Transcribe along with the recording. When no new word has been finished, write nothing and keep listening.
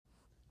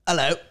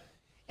Hello.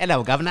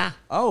 Hello, governor.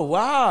 Oh,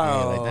 wow.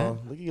 Yeah, like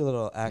that? Look at your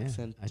little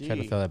accent. I tried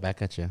to throw that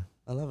back at you.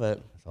 I love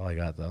it. That's all I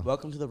got, though.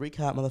 Welcome to the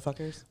recap,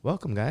 motherfuckers.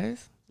 Welcome,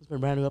 guys. It's been a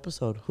brand new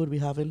episode. Who do we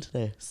have in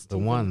today? The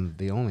one,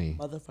 the only.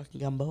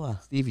 Motherfucking Gamboa.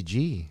 Stevie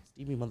G.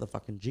 Stevie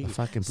motherfucking G. The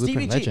fucking Stevie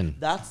Blueprint G. legend.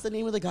 That's the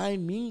name of the guy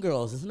in Mean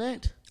Girls, isn't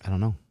it? I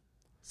don't know.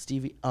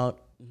 Stevie. I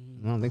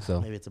don't think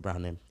so. Maybe it's a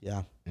brown name.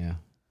 Yeah. Yeah.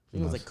 I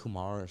think it was like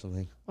Kumar or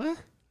something. What?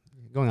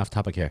 Going off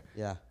topic here.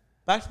 Yeah.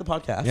 Back to the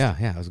podcast. Yeah,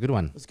 it was a good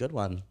one. It was a good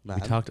one, man.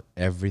 We talked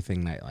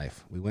everything nightlife.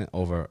 We went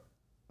over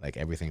like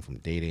everything from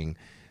dating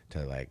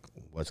to like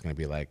what's going to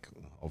be like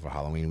over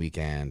Halloween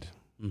weekend.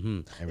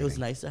 Mm-hmm. It was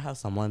nice to have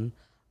someone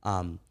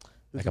who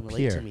like can a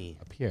relate peer. to me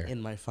A peer.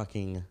 in my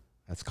fucking...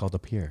 That's called a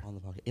peer. On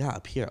the podcast. Yeah, a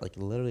peer. Like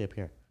literally a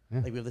peer. Yeah.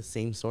 Like we have the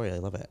same story. I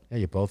love it. Yeah,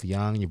 you're both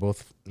young. You're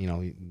both,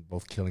 you're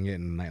both killing it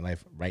in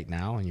nightlife right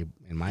now. And you,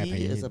 in my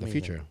opinion, is the amazing.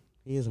 future.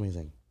 He is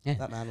amazing. Yeah.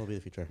 That man will be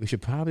the future. We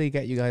should probably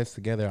get you guys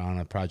together on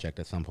a project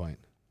at some point.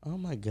 Oh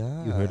my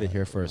god! You heard it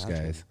here first,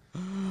 guys.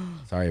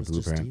 Sorry, Mr.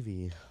 Blueprint.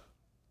 Stevie.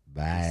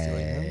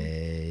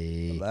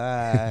 Bye.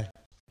 Bye.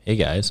 Hey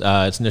guys,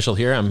 it's Nishal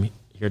here. I'm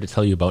here to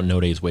tell you about No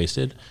Days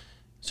Wasted,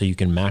 so you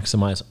can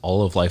maximize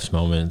all of life's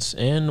moments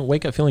and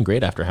wake up feeling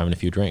great after having a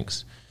few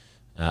drinks.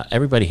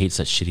 Everybody hates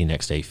that shitty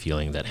next day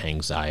feeling, that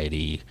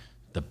anxiety,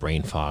 the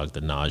brain fog,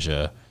 the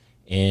nausea,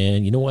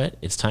 and you know what?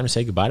 It's time to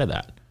say goodbie to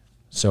that.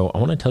 So I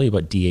want to tell you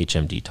about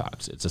DHM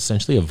Detox. It's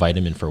essentially a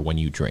vitamin for when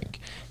you drink,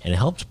 and it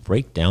helps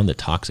break down the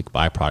toxic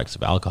byproducts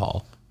of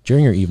alcohol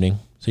during your evening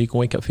so you can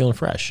wake up feeling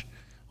fresh.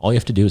 All you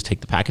have to do is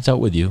take the packets out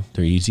with you.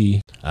 They're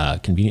easy,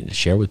 convenient to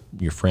share with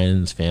your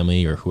friends,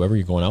 family, or whoever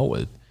you're going out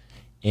with.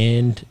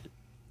 And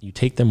you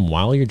take them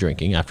while you're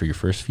drinking after your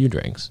first few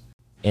drinks,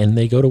 and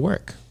they go to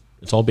work.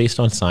 It's all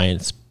based on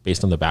science,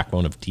 based on the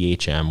backbone of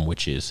DHM,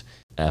 which is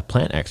a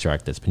plant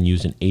extract that's been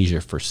used in Asia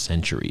for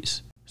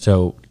centuries.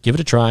 So give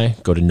it a try.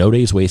 Go to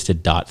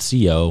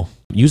nodayswasted.co.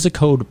 Use the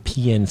code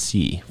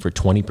PNC for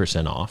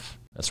 20% off.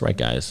 That's right,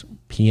 guys.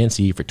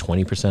 PNC for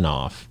 20%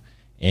 off.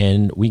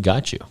 And we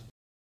got you.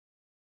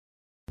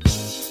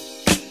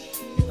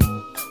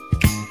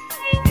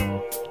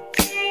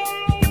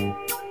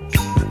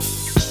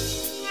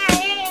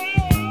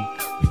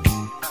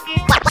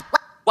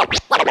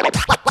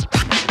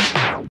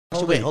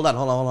 Wait, hold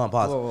on,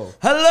 pause. Whoa.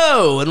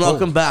 Hello, and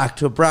welcome back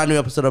to a brand new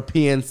episode of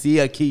PNC.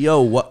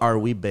 Akiyo, what are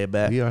we,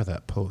 baby? We are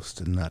that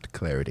post-nut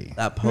clarity.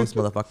 That post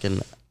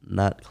motherfucking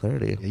nut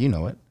clarity. Yeah, you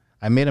know it.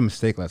 I made a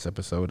mistake last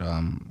episode.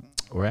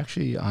 We're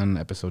actually on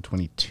episode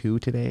 22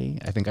 today.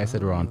 I think I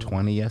said we're on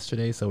 20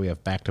 yesterday, so we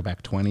have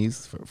back-to-back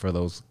 20s for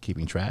those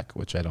keeping track,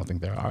 which I don't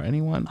think there are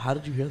anyone. How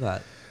did you hear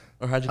that?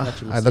 Or how did you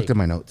catch your mistake? I looked at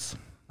my notes.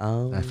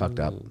 Oh. I fucked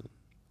up.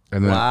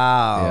 And then,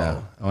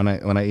 wow. Yeah. When I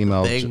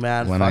emailed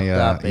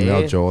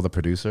emailed Joel, the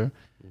producer,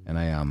 and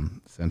I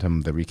sent him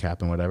the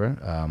recap and whatever,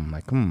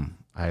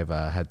 I've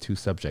had two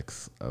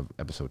subjects of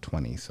episode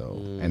 20, so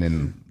and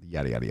then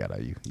yada yada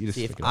yada. You just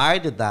see, if I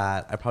did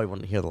that, I probably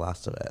wouldn't hear the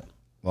last of it.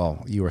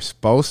 Well, you were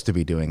supposed to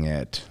be doing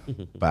it,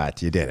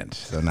 but you didn't.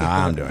 So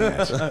now I'm doing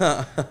it.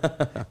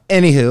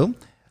 Anywho,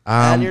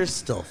 and you're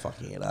still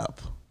fucking it up.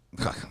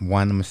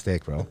 One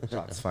mistake, bro.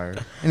 Shots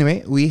fired.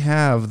 Anyway, we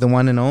have the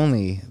one and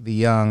only, the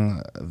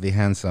young, the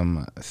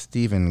handsome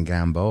Stephen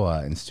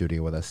Gamboa in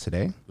studio with us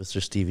today.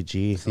 Mr. Stevie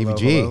G. Stevie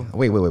G.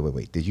 Hello.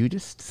 Wait. Did you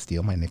just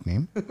steal my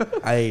nickname?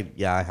 I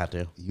had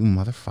to. You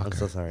motherfucker. I'm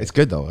so sorry. It's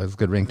good, though. It's a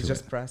good ring to it.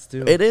 Just press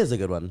too. It is a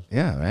good one.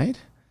 Yeah, right?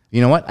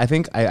 You know what? I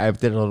think I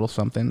did a little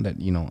something that,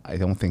 I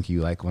don't think you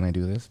like when I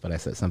do this, but I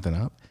set something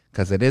up.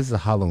 Because it is a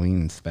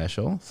Halloween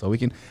special, so we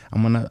can.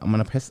 I'm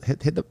gonna press hit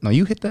the. No,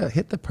 you hit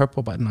the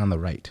purple button on the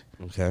right.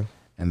 Okay.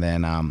 And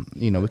then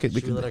we could.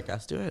 Should we let our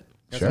guest do it?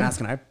 Sure.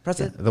 Can I press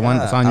it? The one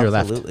that's on your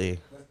left. Absolutely.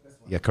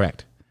 Yeah,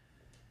 correct.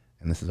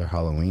 And this is our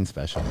Halloween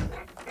special.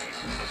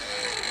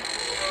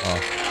 Oh,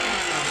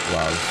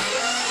 wow.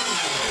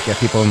 Get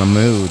people in the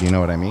mood. You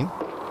know what I mean?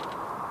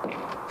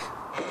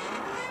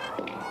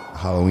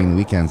 Halloween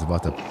weekend's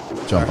about to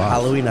jump off.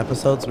 Halloween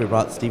episodes. We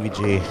brought Stevie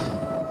G.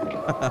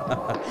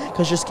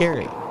 Because you're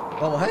scary.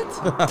 Oh, what?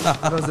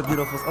 That was a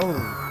beautiful...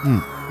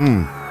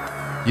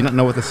 Oh. You don't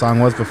know what the song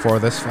was before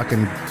this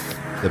fucking...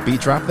 The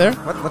beat drop there?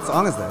 What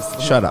song is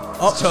this? Shut up.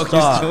 Oh,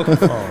 stop.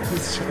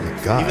 He's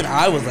joking. God. Even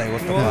I was like,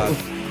 what the fuck?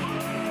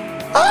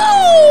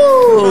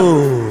 Oh!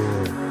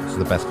 This is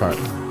the best part.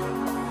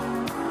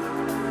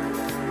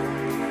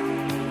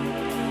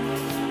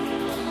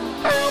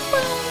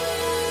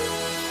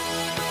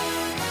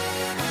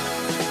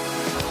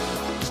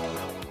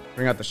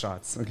 Bring out the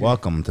shots. Okay.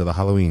 Welcome to the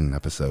Halloween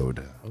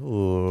episode.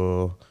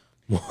 Ooh.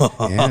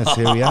 Yes,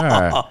 here we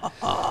are.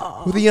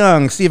 With the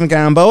young Stephen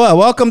Gamboa.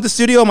 Welcome to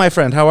studio, my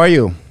friend. How are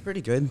you?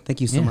 Pretty good. Thank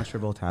you so much for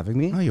both having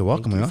me. Oh, you're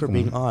welcome. Thank you for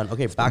being on.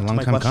 Okay, It's back been a to long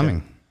my time question.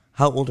 coming.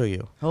 How old are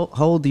you? How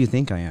old do you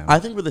think I am? I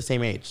think we're the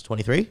same age.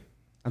 23?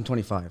 I'm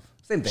 25.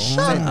 Same thing.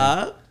 Shut Same thing.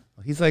 up.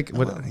 He's like,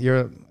 what?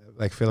 You're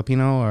like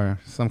Filipino or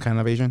some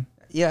kind of Asian?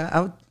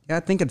 Yeah, I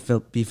think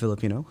it'd be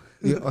Filipino.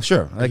 Yeah,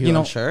 sure. Like, You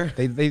unsure?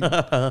 they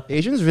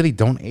Asians really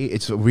don't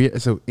age.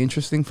 It's an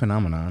interesting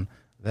phenomenon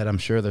that I'm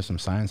sure there's some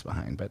science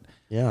behind. But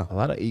Yeah.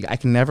 I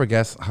can never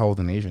guess how old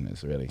an Asian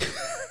is, really.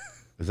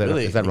 Is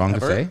that wrong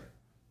to say?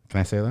 Can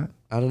I say that?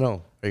 I don't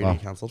know. Are you going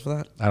to get canceled for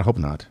that? I hope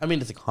not. I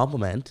mean, it's a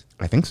compliment.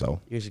 I think so.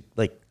 You should,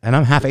 like... And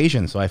I'm half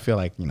Asian, so I feel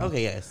like,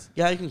 Okay, yes.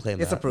 Yeah, you can claim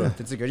It's that. approved.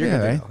 It's a good. You're Yeah,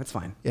 good to right? go. It's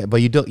fine. Yeah, but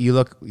you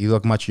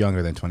look much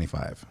younger than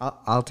 25.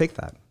 I'll take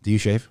that. Do you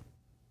shave?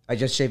 I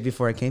just shaved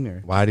before I came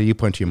here. Why do you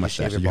point to your shave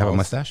mustache? your Do you have a balls?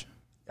 mustache?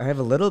 I have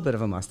a little bit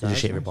of a mustache. Did you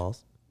shave your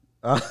balls?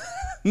 Uh,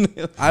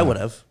 I would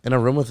have. In a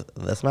room with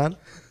this man?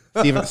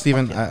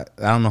 Steven, I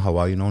don't know how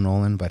well you know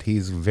Nolan, but he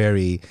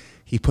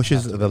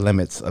pushes the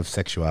limits of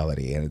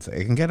sexuality, and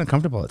it can get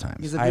uncomfortable at times.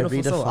 He's a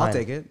beautiful soul. I'll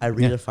take it. I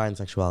redefine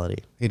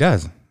sexuality. He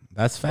does.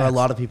 That's For fact. a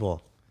lot of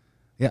people.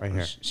 Yeah. right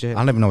here. Shit. I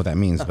don't even know what that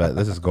means, but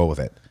let's just go with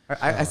it.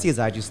 I see his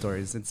IG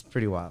stories. It's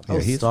pretty wild. Oh,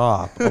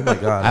 stop. Oh, my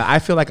God. I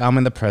feel like I'm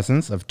in the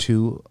presence of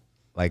two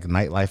like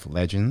nightlife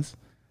legends,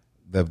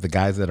 the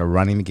guys that are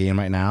running the game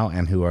right now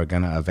and who are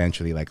gonna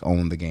eventually like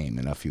own the game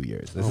in a few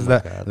years. This is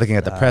looking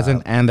at the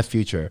present and the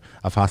future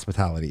of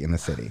hospitality in the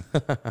city.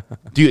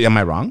 Am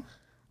I wrong?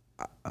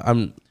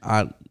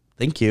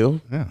 Thank you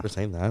Yeah. for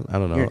saying that. I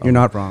don't know. You're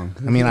not wrong.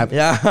 I mean,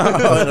 Yeah.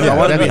 I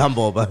want to be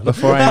humble, but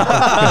before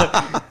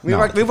I We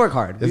work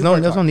hard. there's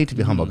no need to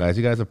be humble, guys.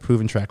 You guys have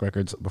proven track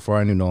records. Before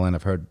I knew Nolan,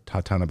 I've heard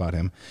a ton about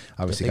him.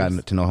 Obviously,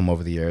 gotten to know him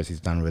over the years.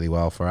 He's done really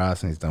well for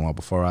us, and he's done well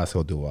before us.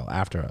 He'll do well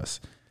after us.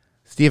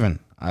 Steven,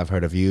 I've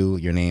heard of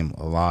your name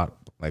a lot,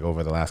 like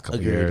over the last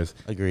couple years.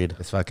 Agreed.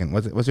 It's fucking.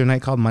 What's your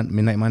night called?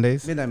 Midnight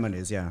Mondays. Midnight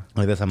Mondays, yeah.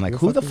 Like this, I'm like, You're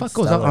who the fucking fuck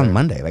goes out on stellar.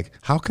 Monday? Like,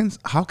 how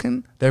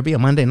can there be a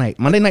Monday night?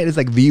 Monday night is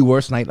like the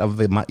worst night of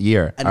the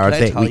year. And can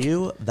I tell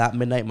you that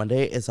Midnight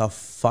Monday is a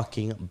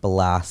fucking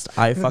blast.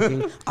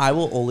 I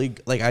will only,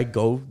 like, I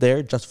go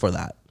there just for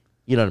that.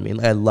 You know what I mean?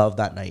 Like, I love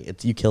that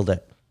night. You killed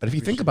it. But if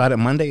you think about it,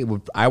 Monday,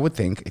 I would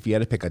think if you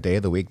had to pick a day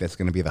of the week that's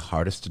going to be the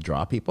hardest to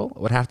draw people,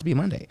 it would have to be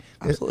Monday.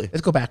 Absolutely.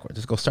 Let's go backwards.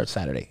 Let's go start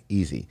Saturday,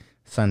 easy.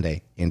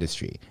 Sunday,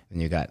 industry. Then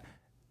you got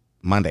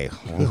Monday.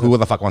 Who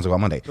the fuck wants to go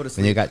on Monday?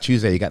 Then you got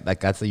Tuesday. You got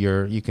like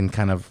you can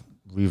kind of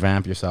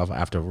revamp yourself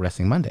after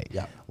resting Monday.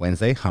 Yeah.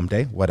 Wednesday, hump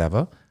day,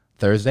 whatever.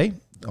 Thursday,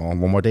 one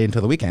more day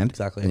until the weekend.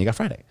 Exactly. And you got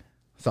Friday.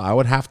 So I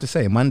would have to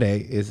say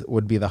Monday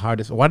would be the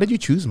hardest. Why did you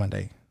choose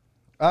Monday?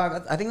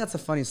 I think that's a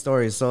funny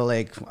story. So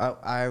like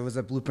I was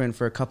at Blueprint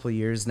for a couple of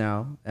years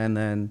now, and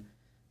then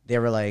they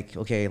were like,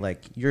 okay,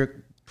 like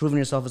you're proving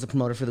yourself as a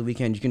promoter for the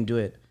weekend, you can do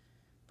it,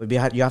 but you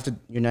have to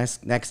your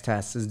next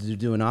test is to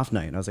do an off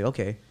night. And I was like,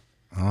 okay.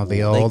 Oh,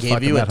 the old gave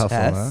fucking you a Met hustle,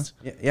 test?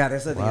 huh? Yeah, they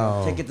said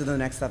Wow. take it to the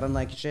next step. I'm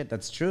like, shit,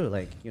 that's true.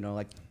 Like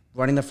like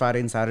running the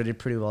Friday and Saturday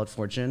pretty well at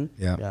Fortune.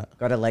 Yeah. Yeah.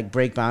 Got to like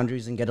break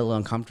boundaries and get a little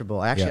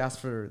uncomfortable. I actually Yeah. asked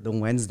for the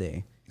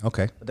Wednesday,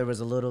 Okay. but there was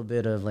a little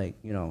bit of like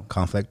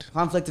Conflict.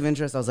 conflict of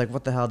interest. I was like,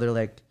 what the hell? They're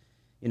like,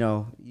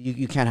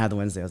 you can't have the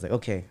Wednesday. I was like,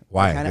 okay.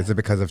 Why? Kinda- Is it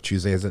because of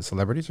Tuesday? Is it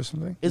celebrities or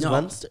something?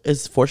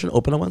 Is Fortune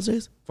open on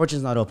Wednesdays?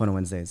 Fortune's not open on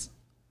Wednesdays.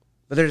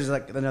 But there's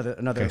like another.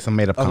 Okay, some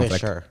made up Okay,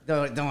 conflict. sure.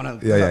 Don't want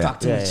to Yeah. talk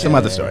too much. Some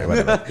other story.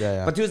 Whatever.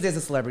 Yeah. But Tuesday's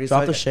a celebrity.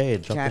 Drop so the I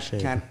shade, drop the Can't,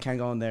 shade. Can't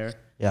go in there.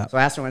 Yeah. So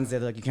I asked her Wednesday.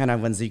 They're like, you can't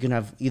have Wednesday. You can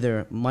have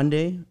either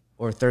Monday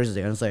or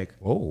Thursday. And I was like,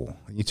 Whoa.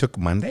 You took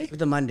Monday? with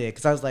the Monday,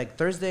 because I was like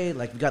Thursday.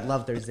 Like we got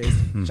Love Thursdays.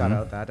 Shout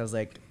out that. I was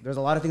like, there's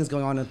a lot of things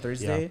going on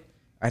Thursday. Yeah.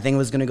 I think it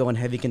was gonna go in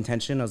heavy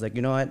contention. I was like,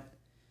 you know what?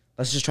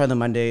 Let's just try the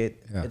Monday.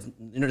 Yeah.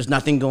 There's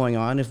nothing going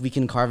on. If we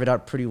can carve it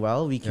out pretty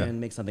well, we can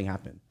make something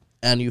happen.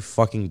 And you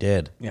fucking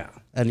did. Yeah.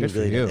 And Good you for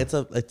really you. did.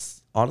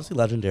 It's honestly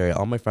legendary.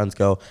 All my friends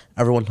go,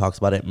 everyone talks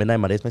about it. Midnight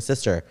Mondays. My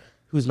sister,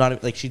 who's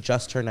not, like, she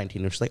just turned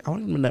 19, and she's like, I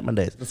want to do Midnight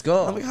Mondays. Let's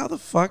go. I'm like, how the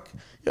fuck?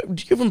 Do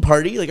you even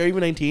party? Like, are you even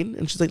 19?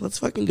 And she's like, let's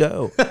fucking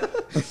go.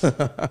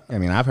 I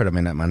mean, I've heard of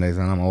Midnight Mondays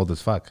and I'm old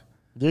as fuck.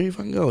 There you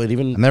fucking go. It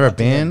even I've never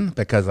been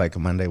because like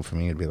Monday for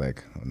me would be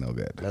like no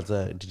good. That's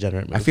a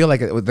degenerate move. I feel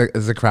like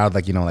it's a crowd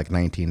like like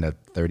 19 to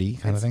 30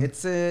 kind of thing.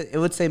 It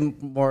would say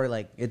more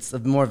like it's a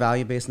more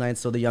value based night,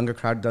 so the younger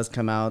crowd does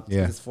come out.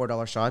 Yeah. It's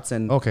 $4 shots,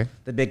 and Okay.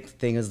 the big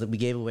thing is that we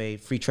gave away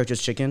free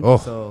Church's chicken. Oh.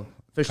 So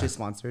officially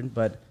sponsored,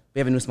 but we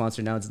have a new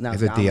sponsor now. It's now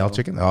Is it Down DL Low.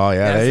 chicken? Oh yeah,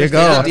 Yeah, there it's you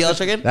just go. DL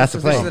chicken? That's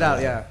the Fish play. it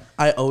out, yeah.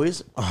 I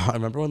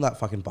remember when that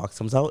fucking box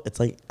comes out, it's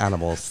like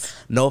animals.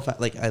 No offense,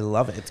 like I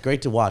love it. It's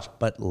great to watch,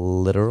 but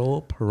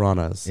literal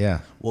piranhas. Yeah.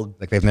 Will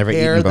Like they've never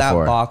tear eaten that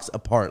before. box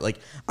apart. Like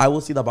I will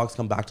see that box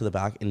come back to the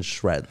back in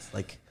shreds.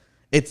 Like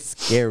it's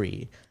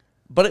scary,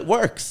 but it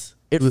works.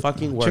 It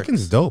fucking works.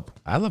 Chicken's dope.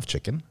 I love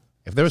chicken.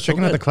 If there was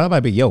chicken at good. the club,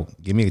 I'd be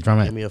give me a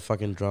drum. Give me a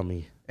fucking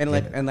drummy. And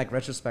like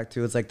retrospect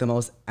too, it's like the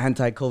most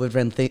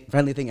anti-COVID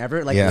friendly thing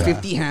ever. Like Yeah.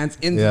 50 hands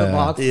into Yeah. the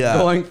box, Yeah.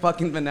 going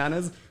fucking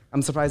bananas.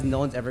 I'm surprised no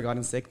one's ever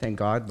gotten sick, thank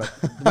God. But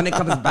when it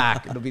comes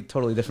back, it'll be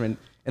totally different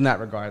in that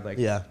regard. Like,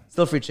 Yeah.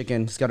 still free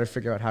chicken. Just got to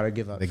figure out how to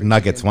give up. like free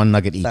nuggets, chicken. one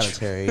nugget each.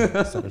 Sanitary.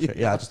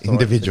 Yeah, just throw it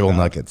Individual in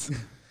the ground. nuggets.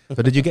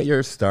 So did you get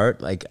your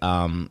start like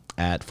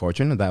at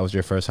Fortune? That was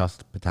your first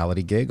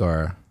hospitality gig,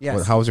 or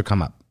Yes. how was your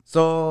come up?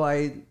 So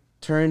I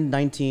turned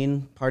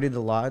 19, partied a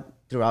lot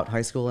throughout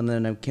high school, and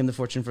then I came to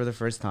Fortune for the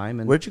first time.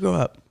 And Where'd you grow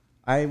up?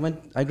 I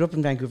grew up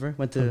in Vancouver,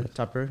 went to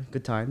Tupper,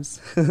 good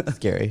times.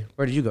 Scary.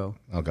 Where did you go?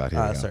 Oh God,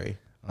 here we go. Sorry.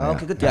 Oh,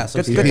 okay, good. Yeah,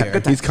 so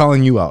he's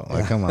calling you out.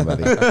 Like, come on,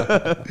 buddy.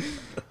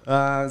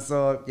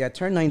 So yeah,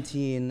 turned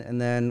 19 and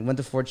then went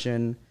to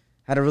Fortune.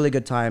 Had a really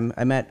good time.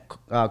 I met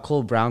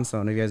Cole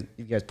Brownstone.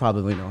 You guys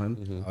probably know him.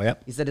 Mm-hmm. Oh yeah.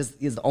 He said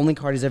he's the only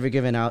card he's ever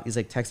given out. He's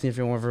like, text me if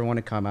you ever want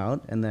to come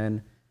out. And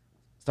then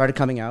started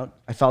coming out.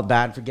 I felt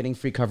bad for getting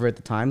free cover at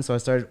the time, so I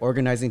started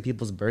organizing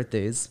people's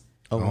birthdays.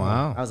 Oh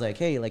wow. I was like,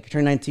 hey, like,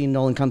 turn 19,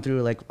 Nolan, come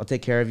through. Like, I'll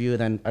take care of you.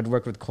 Then I'd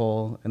work with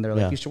Cole, and they're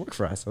like, you should work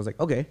for us. I was like,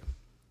 okay,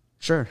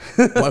 sure.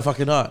 Why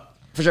fucking not?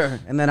 For sure.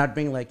 And then I'd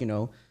bring, like,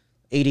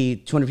 80,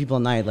 200 people a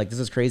night. Like, this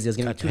is crazy. I was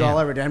getting a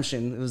 $2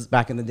 redemption. It was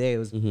back in the day. It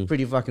was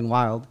pretty fucking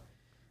wild.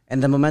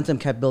 And the momentum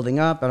kept building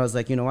up. And I was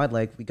like, you know what?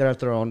 Like, we got to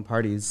throw our own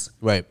parties.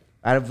 Right.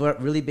 I had a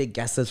really big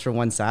guest list for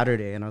one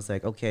Saturday. And I was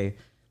like, okay.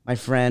 My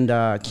friend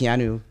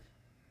Keanu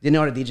didn't know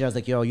how to DJ. I was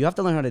like, yo, you have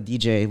to learn how to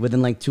DJ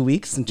within like 2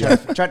 weeks and try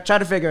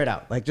to figure it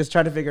out. Like, just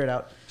try to figure it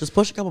out. Just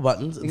push a couple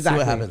buttons and see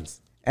what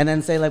happens. And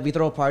then say, like, we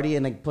throw a party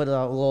and like put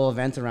a little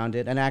event around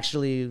it. And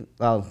actually,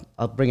 well,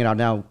 I'll bring it out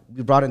now.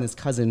 We brought in his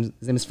cousin.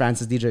 His name is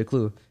Francis DJ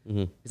Clue.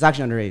 He's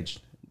actually underage.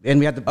 And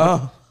we had to,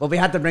 but we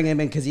had to bring him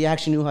in because he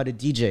actually knew how to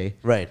DJ.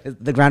 Right.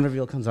 The grand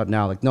reveal comes out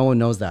now. Like, no one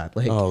knows that.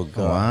 Like, oh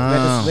god.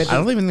 Wow. I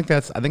don't even think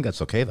that's. I think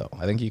that's okay though.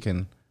 I think you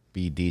can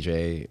be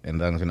DJ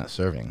and then you're not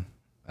serving.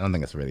 I don't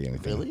think that's really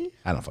anything. Really?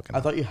 I don't fucking know.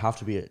 I thought you have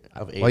to be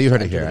of age. Well, you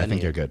heard it here. I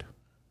think you're good.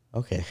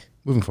 Okay.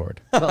 Moving forward.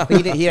 well,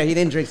 he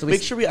didn't drink. So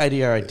make sure we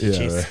ID our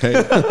DJs.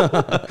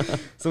 Yeah, right.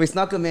 So we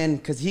snuck him in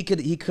because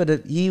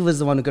he was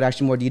the one who could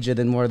actually more DJ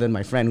than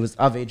my friend who was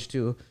of age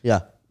too. Yeah.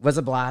 Was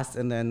a blast.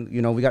 And then,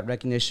 we got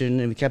recognition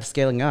and we kept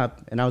scaling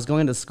up. And I was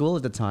going to school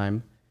at the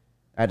time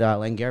at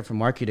Langara for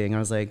marketing. I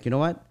was like, you know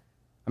what?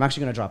 I'm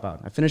actually going to drop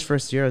out. I finished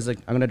first year. I was like,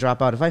 I'm going to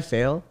drop out. If I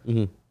fail,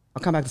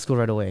 I'll come back to school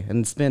right away. And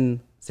it's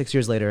been 6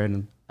 years later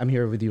and I'm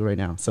here with you right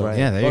now. So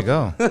yeah, there you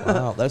go.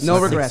 Wow. That's no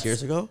 6 regrets.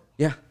 years ago?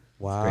 Yeah.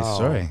 Wow. Great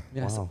story.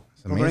 Yeah. Wow.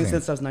 It's I've been running amazing.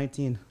 since I was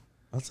 19.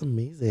 That's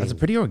amazing. That's a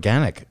pretty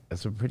organic.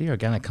 It's a pretty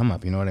organic come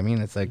up. You know what I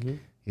mean? It's like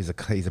he's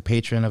a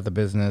patron of the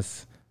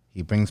business.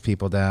 He brings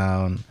people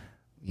down.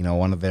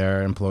 One of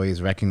their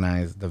employees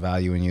recognized the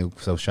value in you.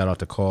 So shout out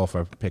to Cole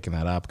for picking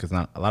that up because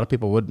not a lot of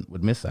people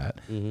would miss that.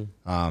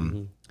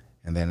 And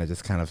then it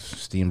just kind of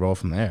steamrolled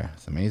from there.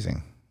 It's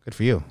amazing. Good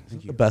for you.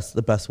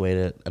 the best way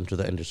to enter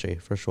the industry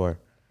for sure.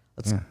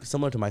 That's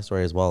similar to my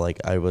story as well. Like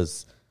I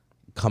was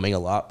coming a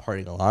lot,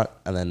 partying a lot,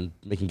 and then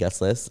making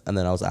guest lists, and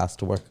then I was asked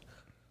to work.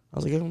 I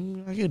was like,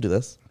 I can do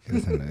this.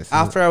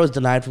 After I was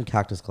denied from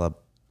Cactus Club.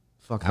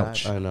 Fuck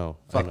Ouch. that. I know.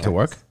 To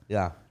work?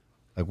 Yeah.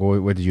 Like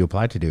what did you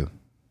apply to do?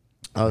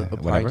 I was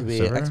applying to be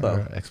Server Expo.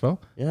 or Expo?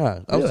 Yeah.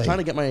 I was Really? trying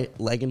to get my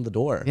leg in the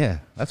door. Yeah,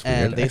 that's weird.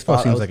 And they Expo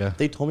thought seems like a.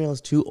 they told me I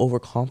was too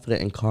overconfident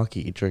and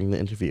cocky during the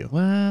interview.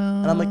 Well,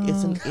 And I'm like,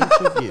 it's an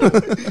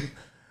interview.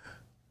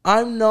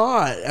 I'm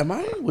not. Am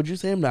I? Would you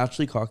say I'm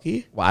naturally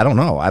cocky? Well, I don't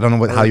know. I don't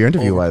know how your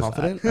interview was.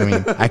 Overconfident? I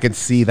mean, I could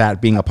see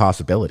that being a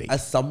possibility.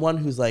 As someone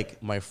who's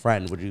like my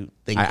friend, would you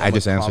think I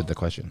just answered the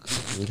question.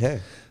 Okay.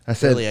 I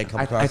said, Really, I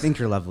come across. I think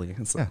you're lovely.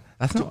 It's- yeah,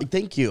 that's not.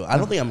 Thank you. I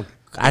don't think I'm.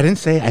 I didn't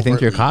say I think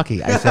you're overtly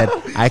cocky. I said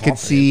I could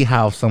see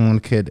how someone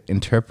could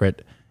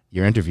interpret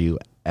your interview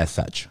as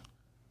such.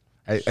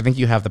 I think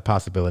you have the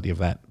possibility of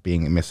that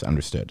being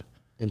misunderstood.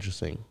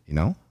 Interesting. You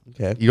know?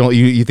 Okay. You don't.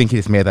 You think he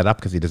just made that up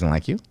because he doesn't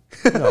like you?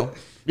 No.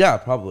 Yeah,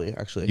 probably.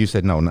 Actually. You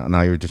said no.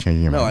 Now you're just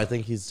changing your No, mind. I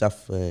think he's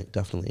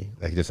definitely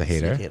Like just a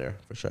sneak hater. hater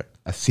for sure.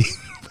 A see.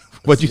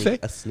 What'd you say?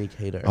 A sneak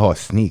hater. Oh, a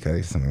sneak. I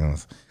think something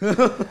else.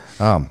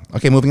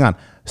 Okay, moving on.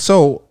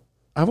 So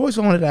I've always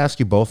wanted to ask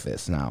you both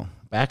this now.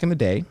 Back in the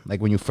day, like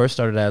when you first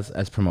started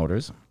as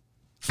promoters,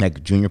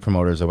 like junior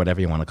promoters or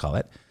whatever you want to call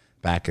it,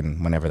 back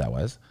in whenever that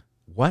was,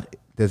 what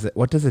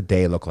does a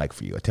day look like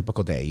for you? A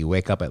typical day. You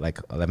wake up at like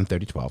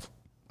 11:30, 12,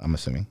 I'm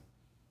assuming.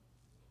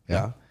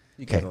 Yeah.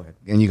 You can go ahead.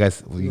 And you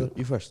guys, You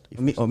first.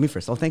 Me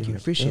first. Oh, thank you. I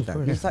appreciate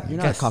that. You're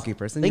not a cocky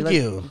person. Thank You're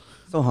you.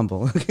 so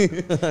humble.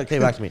 Okay,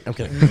 back to me. I'm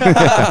kidding.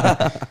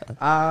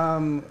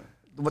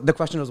 The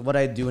question was what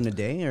I do in a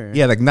day, or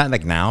yeah, like not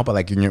like now, but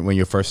like when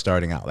you're first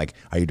starting out, like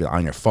are you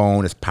on your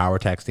phone? Is power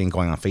texting,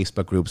 going on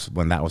Facebook groups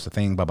when that was the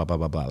thing? Blah blah blah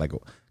blah blah. Like,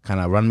 kind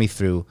of run me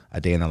through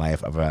a day in the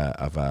life of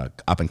a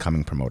up and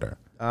coming promoter.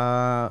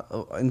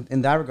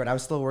 in that regard, I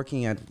was still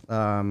working at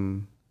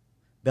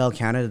Bell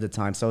Canada at the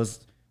time, so I was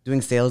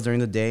doing sales during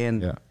the day,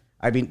 and Yeah.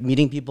 I'd be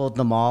meeting people at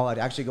the mall. I'd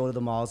actually go to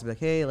the malls and be like,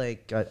 hey,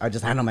 like I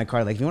just hand on my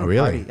card, like if you want to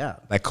Really? party, yeah,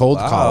 Like cold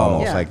call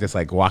almost, Yeah. like just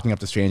like walking up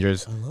to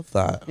strangers. I love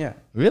that. yeah.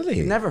 Really?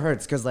 It never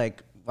hurts because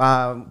like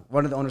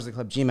one of the owners of the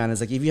club, G-Man, is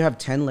like, if you have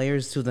 10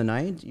 layers to the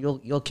night,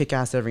 you'll kick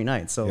ass every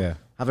night. So Yeah.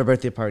 have a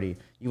birthday party.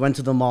 You went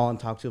to the mall and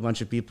talked to a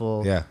bunch of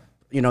people. Yeah.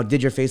 You know,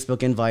 did your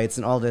Facebook invites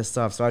and all this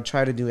stuff. So I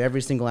try to do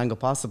every single angle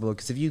possible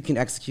because if you can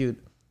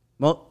execute,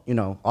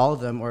 all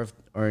of them or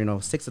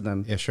 6 of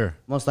them, Yeah, sure.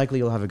 most likely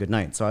you'll have a good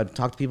night. So I'd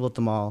talk to people at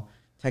the mall,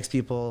 text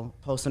people,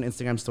 post on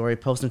Instagram story,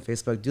 post on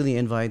Facebook, do the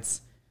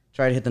invites,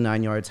 try to hit the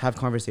 9 yards, have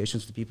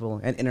conversations with people,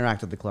 and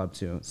interact with the club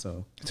too.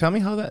 So tell me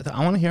how that.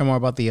 I want to hear more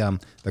about the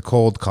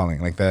cold calling,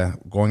 like the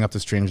going up to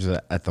strangers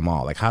at the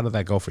mall. Like, how did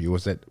that go for you?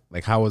 Was it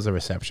like, how was the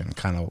reception?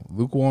 Kind of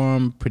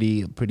lukewarm,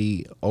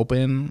 pretty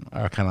open,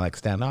 or kind of like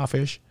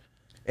standoffish?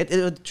 It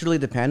would truly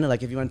depend.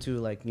 Like if you went to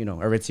like, you know,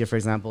 Aritzia, for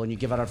example, and you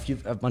give out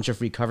a bunch of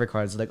free cover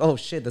cards, like, oh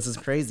shit, this is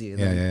crazy.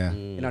 Yeah.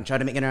 You know, try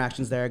to make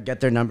interactions there, get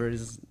their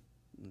numbers,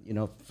 you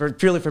know,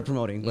 purely for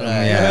promoting. I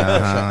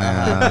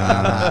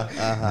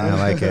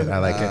like it.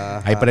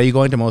 But are you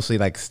going to mostly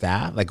like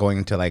staff, like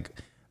going to like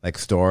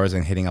stores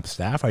and hitting up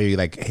staff? Or are you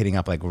like hitting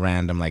up like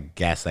random like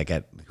guests, like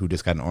who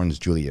just got an Orange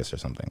Julius or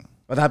something?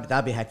 Well,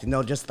 that'd be hectic.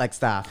 No, just like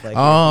staff. Like,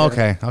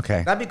 okay.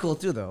 That'd be cool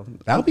too, though.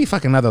 That would be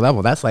fucking another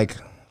level. That's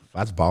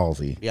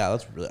ballsy. Yeah,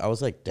 that's really. I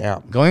was like,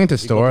 damn. Going into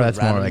store, that's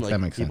random, more like that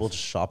makes people sense.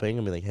 just shopping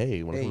and be like, hey,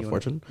 you want to come to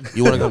Fortune?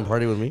 You want to come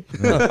party with me?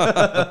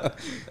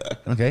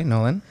 Okay,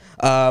 Nolan.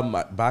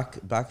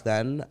 Back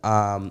then,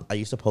 I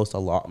used to post a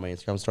lot on my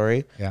Instagram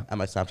story and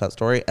my Snapchat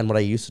story, and what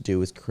I used to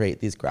do is create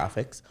these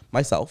graphics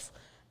myself,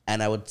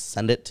 and I would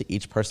send it to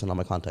each person on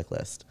my contact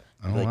list.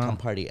 Like, come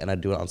party, and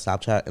I'd do it on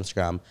Snapchat,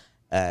 Instagram,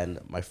 and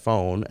my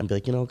phone, and be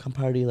like, you know, come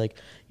party, like,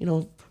 you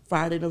know,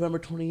 Friday, November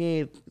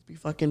 28th, be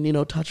fucking, you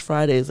know, touch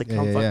Fridays, like,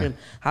 come fucking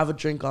have a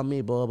drink on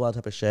me, blah, blah, blah,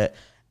 type of shit.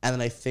 And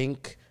then I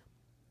think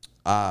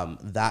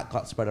that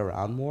got spread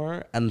around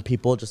more, and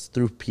people just,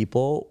 through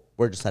people,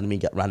 were just sending me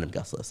random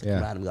guest lists,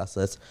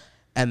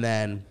 and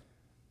then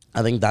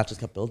I think that just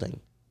kept building,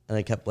 and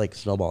it kept like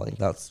snowballing.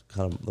 That's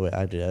kind of the way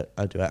I do it.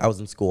 I was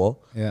in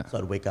school, so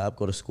I'd wake up,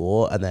 go to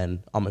school, and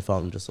then on my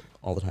phone just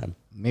all the time.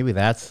 Maybe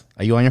are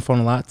you on your phone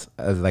a lot,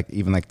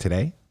 even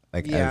today?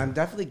 Like, I'm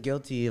definitely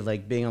guilty of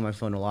like being on my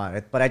phone a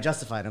lot, but I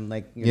justified. I'm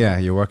like,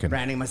 you're working,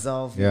 branding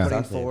myself,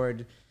 putting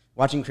forward.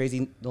 Watching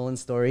Crazy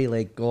Nolan's story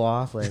like go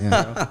off, like. You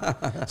know?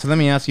 So let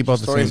me ask you about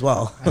the story as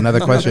well.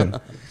 Another question.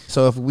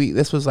 So if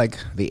this was like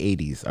the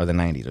 80s or the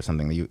 90s or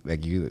something, you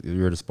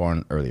were just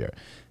born earlier,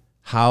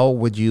 how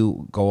would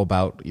you go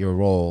about your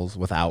roles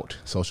without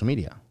social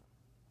media,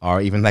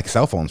 or even like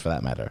cell phones for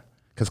that matter?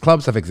 Because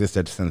clubs have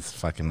existed since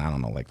fucking, I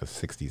don't know, like the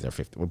 60s or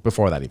 50s,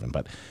 before that even.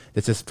 But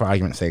it's just for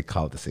argument's sake,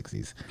 call it the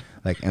 60s.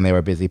 Like, and they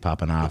were busy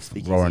popping off,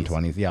 roaring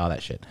 20s, all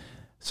that shit.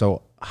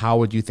 So how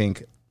would you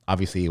think?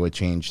 Obviously, it would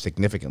change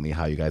significantly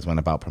how you guys went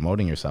about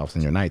promoting yourselves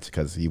and your nights,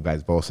 because you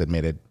guys both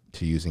admitted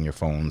to using your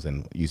phones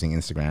and using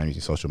Instagram,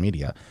 using social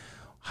media.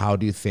 How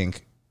do you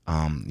think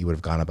you would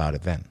have gone about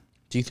it then?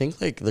 Do you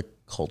think like the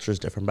culture is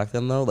different back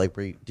then though? Like,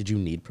 did you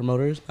need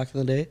promoters back in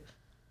the day?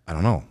 I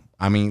don't know.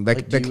 I mean, do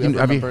you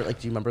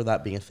remember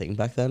that being a thing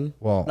back then?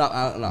 Well,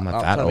 I'm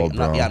not that old,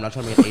 bro. I'm not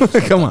trying to be an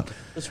age. Come on.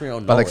 Just for your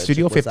own but like knowledge,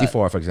 Studio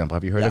 54, for example,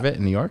 have you heard of it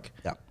in New York?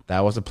 Yeah.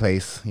 That was a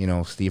place, you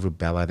know, Steve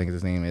Rubella, I think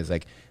his name is,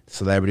 like,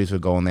 celebrities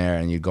would go in there,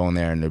 and you'd go in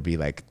there and there'd be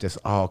like just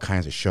all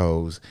kinds of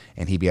shows,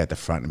 and he'd be at the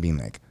front and being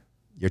like,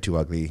 you're too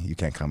ugly, you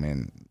can't come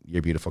in,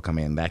 you're beautiful, come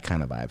in, that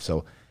kind of vibe.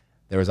 So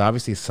there was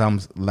obviously some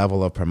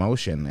level of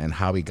promotion, and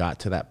how we got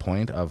to that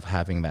point of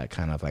having that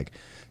kind of like,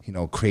 you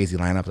know, crazy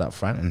lineups up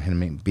front, and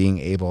him being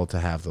able to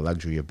have the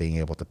luxury of being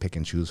able to pick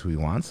and choose who he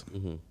wants.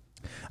 Mm-hmm.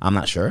 I'm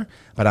not sure,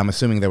 but I'm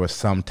assuming there was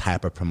some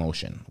type of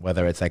promotion,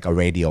 whether it's like a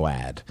radio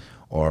ad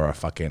or a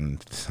fucking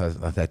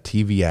a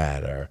TV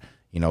ad, or,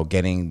 you know,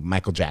 getting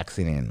Michael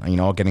Jackson in, you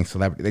know, getting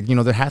celebrity. You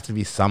know, there has to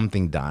be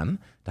something done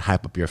to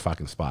hype up your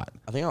fucking spot.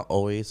 I think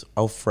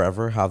I'll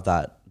forever have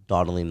that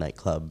Donnelly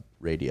nightclub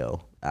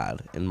radio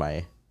ad in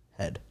my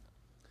head.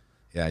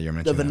 Yeah, you're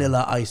mentioning the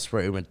Vanilla Ice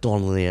room at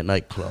Donnelly at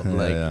nightclub.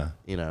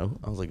 You know,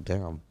 I was like,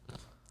 damn.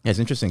 Yeah, it's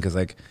interesting because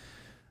like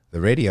the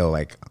radio,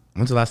 like,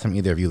 when's the last time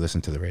either of you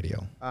listened to the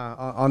radio?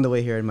 On the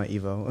way here in my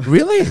Evo.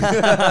 Really?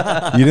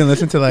 You didn't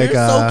listen to like?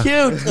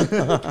 You're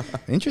so cute.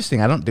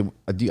 Interesting. I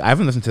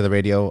haven't listened to the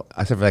radio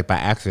except for like by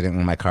accident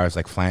when my car is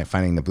like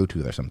finding the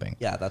Bluetooth or something.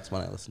 Yeah, that's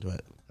when I listen to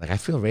it. Like, I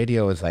feel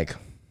radio is like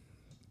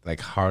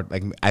hard.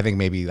 Like, I think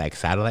maybe like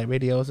satellite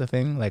radio is a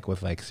thing, like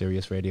with like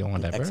Sirius Radio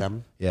and whatever.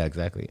 XM. Yeah,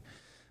 exactly.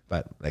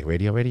 But like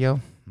radio,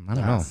 I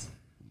don't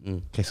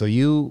know. Okay, so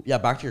you. Yeah,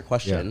 back to your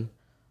question. Yeah.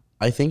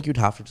 I think you'd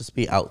have to just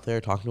be out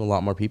there talking to a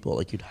lot more people.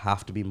 Like, you'd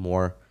have to be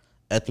more.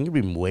 I think it'd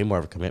be way more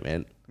of a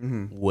commitment.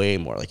 Mm-hmm. Way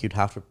more. Like, you'd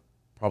have to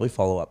probably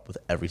follow up with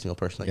every single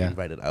person that you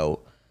invited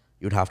out.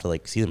 You'd have to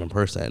like see them in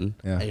person,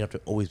 and you have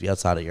to always be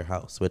outside of your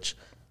house. Which,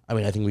 I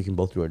mean, I think we can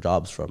both do our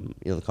jobs from,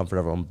 you know, the comfort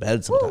of our own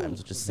bed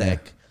sometimes, which is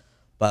sick. Yeah.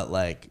 But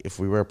like, if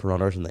we were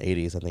promoters in the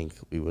 80s, I think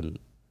we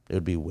wouldn't. It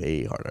would be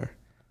way harder.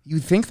 You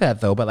think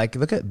that though, but like,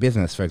 look at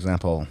business, for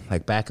example.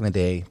 Like back in the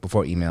day,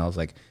 before emails,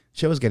 like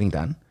shit was getting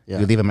done. Yeah.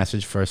 You leave a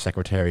message for a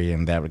secretary,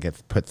 and that would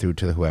get put through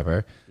to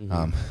whoever.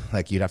 Mm-hmm.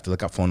 Like, you'd have to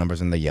look up phone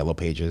numbers in the yellow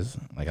pages.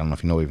 Like, I don't know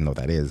if you even know what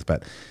that is,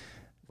 but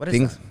what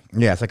is that?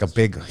 Yeah, it's like a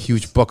big,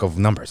 huge book of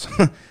numbers.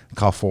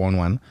 Call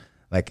 411.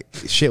 Like,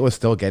 shit was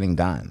still getting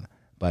done,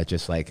 but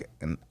just like,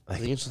 I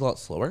think it's just a lot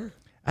slower.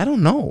 I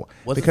don't know.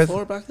 Was it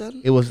slower back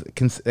then? It was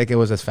like, it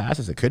was as fast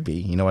as it could be.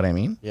 You know what I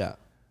mean? Yeah.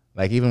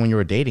 Like, even when you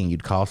were dating,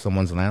 you'd call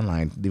someone's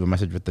landline, leave a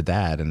message with the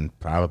dad, and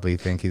probably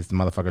think the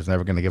motherfucker's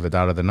never going to give the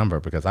daughter the number,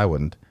 because I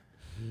wouldn't.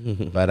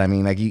 But I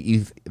mean, like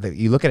you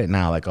look at it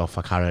now, like, oh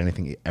fuck, how did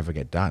anything ever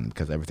get done?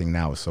 Because everything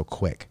now is so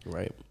quick,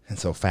 right, and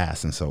so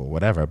fast, and so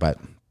whatever. But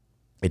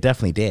it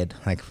definitely did.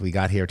 Like we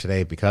got here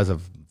today because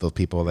of those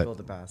people that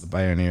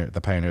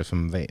the pioneers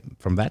from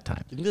that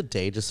time. I think the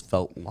day just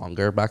felt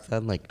longer back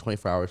then. Like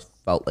 24 hours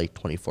felt like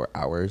 24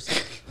 hours,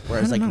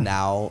 whereas like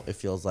now it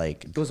feels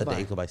like the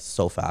day goes by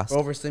so fast. We're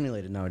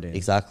overstimulated nowadays.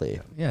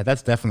 Exactly. Yeah,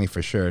 that's definitely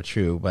for sure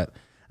true. But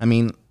I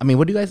mean,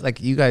 what do you guys like?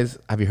 You guys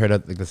have you heard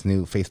of like this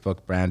new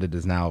Facebook branded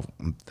is now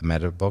the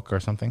Meta book or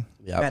something?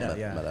 Yeah,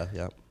 Meta,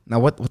 yeah. Now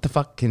what the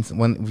fuck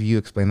when will you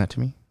explain that to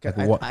me?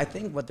 Like, I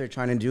think what they're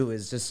trying to do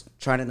is just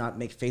trying to not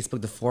make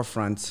Facebook the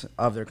forefront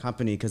of their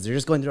company because they're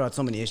just going through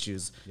so many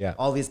issues. Yeah.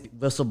 All these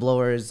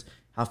whistleblowers,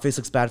 how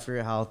Facebook's bad for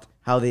your health,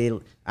 how they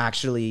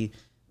actually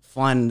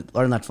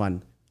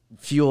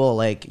fuel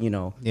like,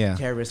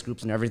 terrorist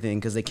groups and everything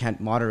because they can't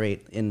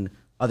moderate in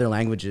other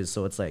languages.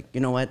 So it's like,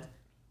 you know what?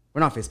 We're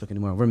not Facebook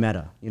anymore. We're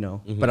Meta,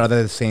 Mm-hmm. But are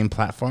they the same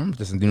platform?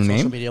 Just a new name?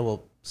 Social media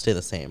will stay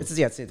the same. It's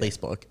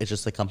Facebook. It's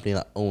just the company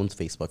that owns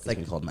Facebook. It's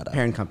like called Meta.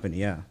 Parent company,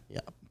 yeah.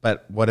 Yeah.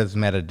 But what is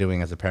Meta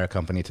doing as a parent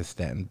company to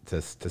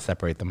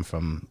separate them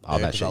from all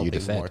that shit you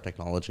just said? More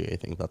technology. I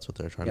think that's what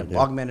they're trying to do.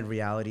 Augmented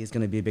reality is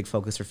going to be a big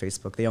focus for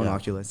Facebook. They own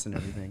Oculus and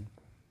everything.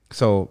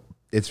 So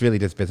it's really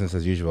just business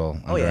as usual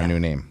under a new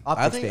name.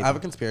 I have a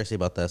conspiracy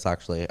about this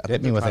actually. I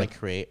think they're trying to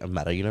create a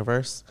meta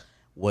universe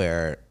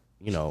where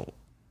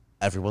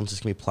everyone's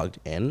just gonna be plugged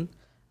in,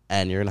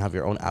 and you're gonna have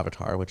your own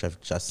avatar. Which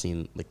I've just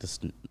seen like this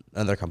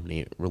another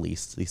company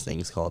released these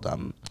things called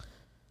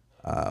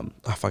I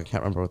can't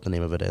remember what the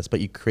name of it is, but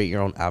you create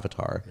your own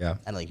avatar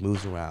and like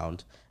moves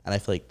around. And I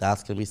feel like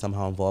that's going to be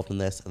somehow involved in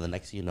this. And the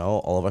next thing you know,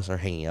 all of us are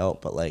hanging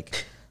out, but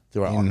like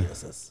through our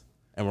Oculuses.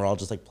 And we're all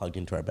just like plugged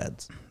into our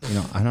beds.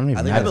 I don't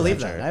even I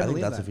believe that. I think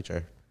that's the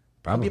future.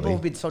 Probably. People will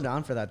be so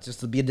down for that, just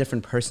to be a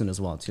different person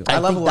as well, too. I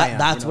love who I am.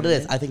 That's what it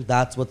is. I think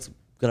that's what's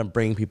going to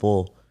bring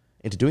people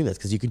into doing this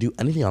because you can do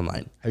anything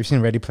online. Have you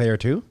seen Ready Player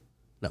 2?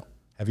 No.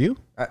 Have you?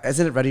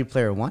 Isn't it Ready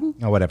Player 1?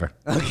 Oh, whatever.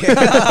 Okay.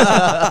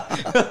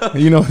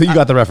 You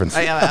got the reference.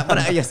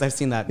 Yes, I've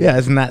seen that. Yeah,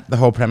 isn't that the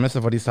whole premise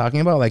of what he's talking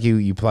about? Like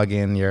you plug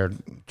in your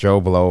Joe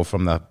Blow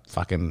from the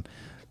fucking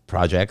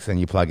projects and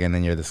you plug in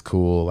and you're this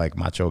cool like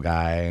macho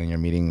guy and you're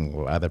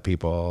meeting other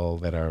people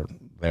that are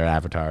their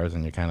avatars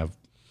and you're kind of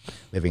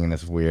living in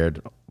this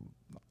weird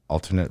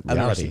alternate reality. I've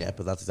never seen it,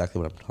 but that's exactly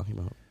what I'm talking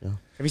about. Yeah.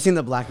 Have you seen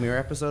the Black Mirror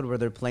episode where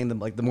they're playing the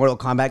Mortal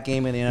Kombat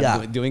game and they end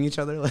up doing each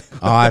other?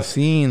 I've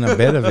seen a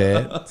bit of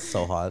it. It's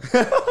so hot.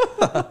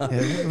 But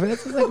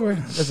it's like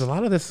there's a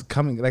lot of this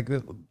coming. Like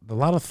a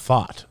lot of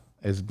thought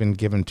has been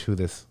given to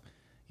this,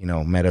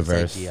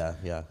 metaverse.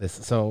 Yeah.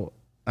 So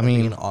I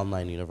mean, an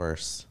online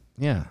universe.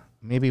 Yeah,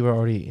 maybe we're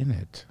already in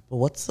it. But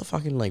what's the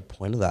fucking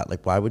point of that?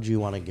 Like, why would you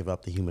want to give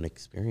up the human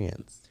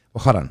experience?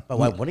 Well, hold on. But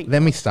why wouldn't you?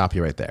 Let me stop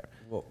you right there.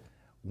 Whoa.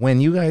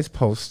 When you guys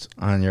post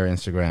on your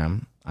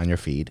Instagram, on your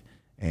feed,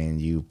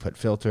 and you put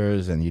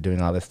filters and you're doing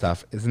all this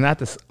stuff, isn't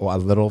that a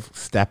little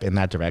step in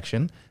that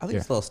direction? I think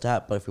it's a little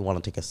step, but if we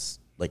want to take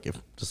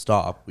to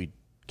stop, we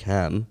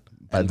can.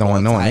 But no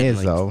one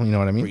is, though. You know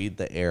what I mean? Breathe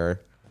the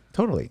air.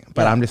 Totally.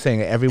 But I'm just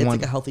saying everyone...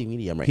 It's like a healthy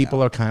medium right people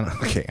now. Are kind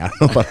of... Okay, I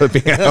don't know about it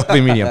being a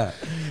healthy medium.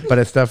 But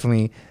it's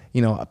definitely,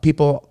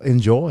 people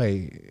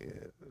enjoy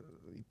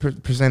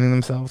presenting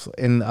themselves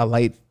in a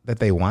light that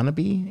they want to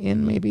be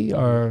in, maybe,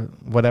 or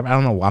whatever. I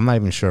don't know. I'm not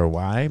even sure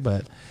why,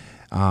 but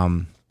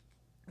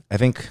I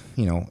think,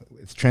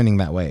 it's trending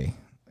that way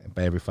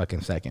by every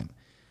fucking second.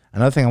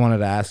 Another thing I wanted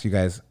to ask you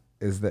guys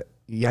is that,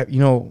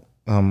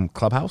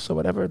 Clubhouse or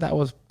whatever, that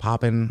was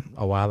popping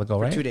a while ago,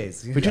 right? For 2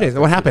 days. For 2 days.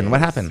 What happened? What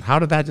happened? How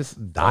did that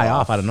just die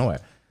off out of nowhere?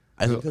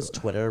 I think because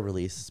Twitter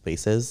released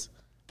Spaces,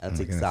 and it's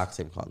the exact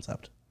same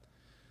concept.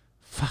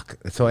 Fuck.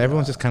 So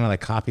everyone's just kind of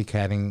like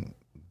copycatting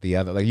the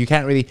other. Like you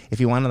can't really, if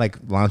you want to like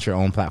launch your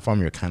own platform,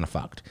 you're kind of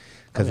fucked.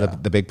 Because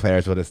the big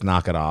players will just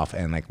knock it off,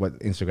 and like what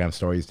Instagram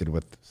stories did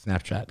with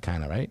Snapchat,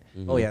 kind of, right?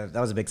 Mm-hmm. Oh yeah, that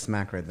was a big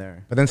smack right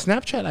there. But then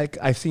Snapchat,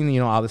 I've seen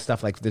all this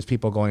stuff. Like there's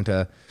people going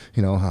to,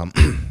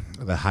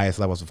 the highest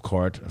levels of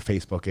court.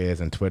 Facebook is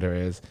and Twitter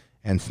is,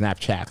 and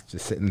Snapchat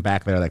just sitting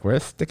back there like we're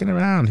sticking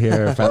around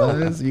here,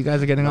 fellas. You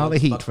guys are getting all the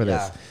heat for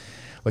this,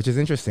 which is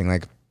interesting.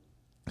 Like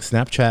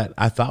Snapchat,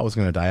 I thought was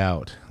going to die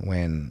out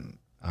when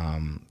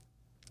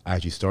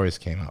IG Stories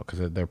came out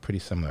because they're pretty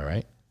similar,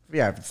 right?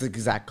 Yeah, it's the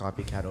exact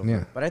copycat over.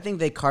 Yeah. But I think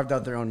they carved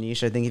out their own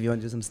niche. I think if you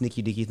want to do some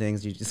sneaky deaky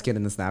things, you just get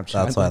in the Snapchat.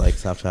 That's why I like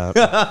Snapchat.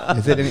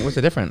 What's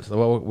the difference?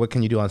 What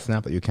can you do on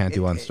Snap that you can't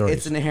do on Stories?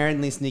 It's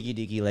inherently sneaky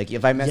deaky. Like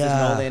if I message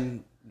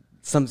Nolan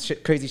some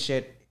crazy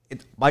shit,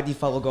 by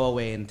default will go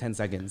away in 10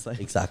 seconds. Like.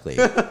 Exactly.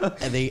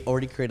 And they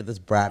already created this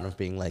brand of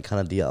being like kind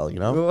of DL,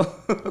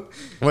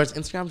 Whereas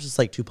Instagram's just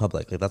like too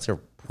public. Like that's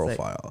your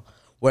profile.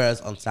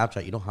 Whereas on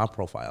Snapchat, you don't have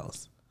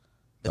profiles.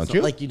 Don't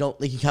you? Like you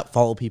can't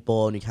follow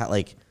people and you can't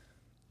like.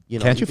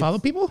 Can't you follow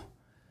people?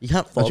 You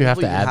can't follow. Don't you have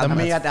to add them? I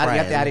mean, you have to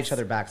add each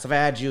other back. So if I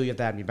add you, you have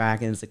to add me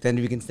back, and it's like then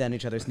we can send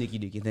each other sneaky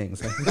deaky things.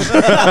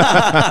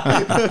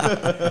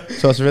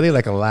 So it's really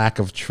like a lack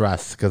of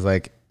trust because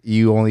like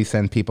you only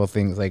send people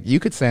things like you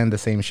could send the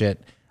same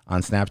shit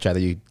on Snapchat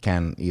that you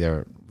can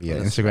either via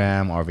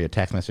Instagram or via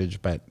text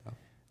message. But I'm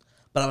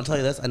gonna tell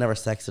you this: I never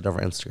sexted over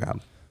Instagram.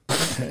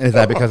 Is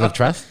that because of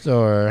trust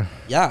or?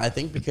 Yeah, I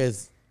think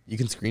because you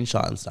can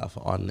screenshot and stuff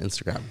on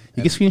Instagram.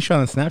 You can screenshot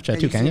on Snapchat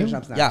too, can you?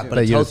 Yeah,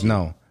 but you just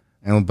know.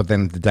 But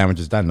then the damage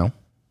is done, no?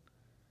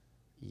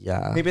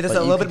 Yeah. Maybe there's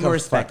a little bit more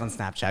respect on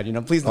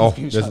Snapchat, Please don't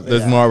screenshot.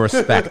 There's more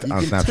respect on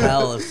Snapchat. You can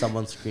tell if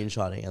someone's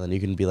screenshotting, and then you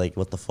can be like,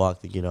 what the fuck,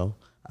 I'm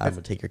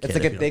gonna take your kid. It's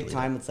like a big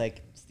time. It's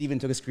like Steven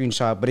took a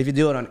screenshot, but if you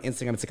do it on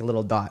Instagram, it's like a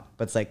little dot.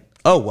 But it's like,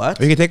 oh, what?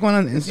 You can take one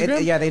on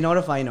Instagram? Yeah, they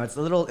notify it's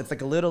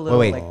like a little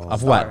wait, like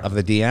of what? Of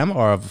the DM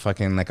or of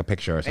fucking like a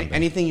picture or something?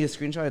 Anything you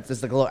screenshot, it's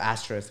just like a little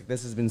asterisk. Like,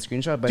 this has been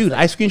screenshot. But dude,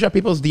 I screenshot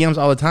people's DMs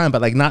all the time,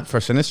 but like not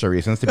for sinister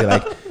reasons. To be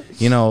like,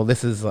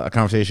 this is a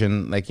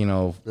conversation. Like,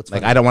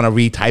 like I don't want to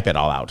retype it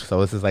all out.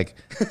 So this is like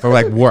for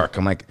like work.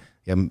 I'm like,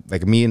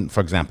 like me and, for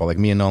example, like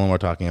me and Nolan were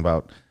talking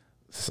about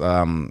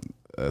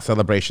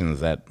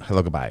celebrations at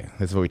Hello Goodbye.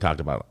 This is what we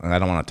talked about, and I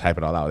don't want to type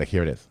it all out. Like,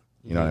 here it is.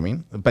 You know what I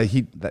mean? But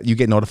you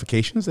get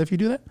notifications if you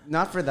do that?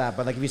 Not for that,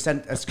 but like if you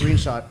sent a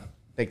screenshot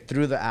like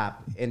through the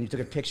app and you took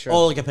a picture.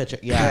 Oh, like a picture.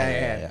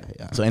 Yeah.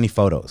 So any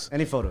photos?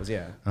 Any photos,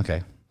 yeah.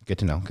 Okay. Good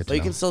to know. So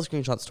you can still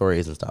screenshot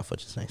stories and stuff,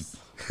 which is nice.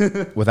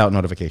 Without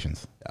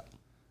notifications? Yeah.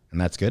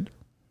 And that's good?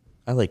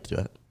 I like to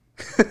do it.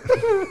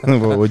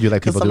 What would you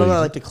like people to do? Sometimes I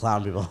like to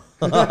clown people.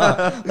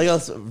 Like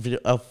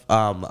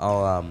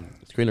I'll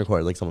screen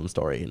record like someone's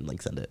story and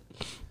like send it.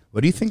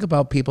 What do you think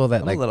about people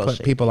that like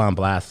put people on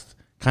blast?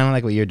 Kind of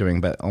like what you're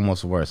doing, but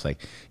almost worse. Like,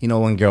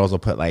 when girls will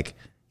put like,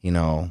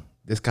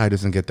 this guy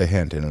doesn't get the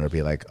hint, and it'll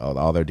be like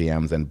all their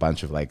DMs and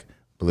bunch of like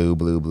blue,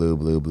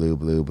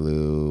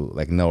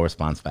 like no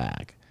response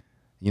back.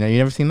 You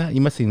never seen that?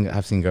 You must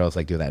have seen girls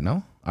like do that,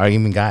 no? Or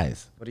even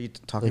guys. What are you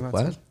talking about?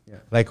 What? Yeah.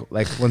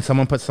 Like when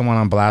someone puts someone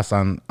on blast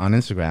on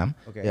Instagram,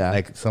 okay. Yeah.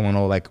 Like someone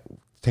will like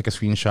take a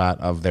screenshot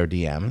of their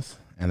DMs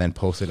and then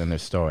post it in their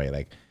story.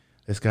 Like,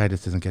 this guy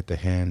just doesn't get the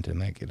hint, and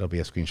like it'll be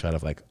a screenshot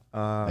of like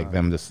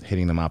them just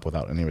hitting them up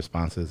without any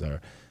responses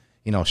or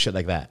shit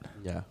like that.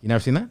 Yeah. You never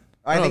seen that?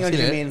 I think what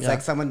you mean is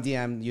like someone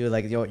DM you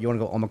like you want to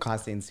go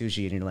omakase and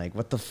sushi, and you're like,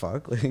 what the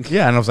fuck?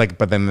 Yeah, and I was like,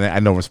 but then I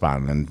don't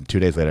respond. And 2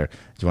 days later,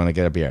 do you want to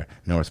get a beer?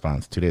 No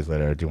response. 2 days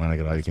later, do you want to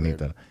get all you can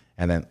eat?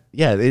 And then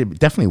it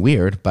definitely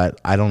weird, but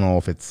I don't know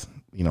if it's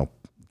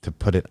to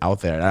put it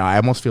out there. I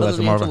almost feel that's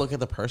more of a look at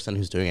the person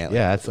who's doing it.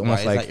 Yeah, it's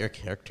almost why like is that your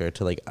character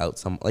to like out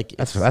some like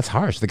that's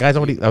harsh. The guy's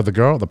already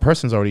the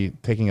person's already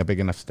taking a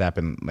big enough step,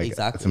 and like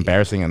it's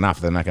embarrassing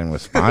enough. They're not going to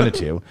respond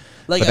to.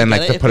 But then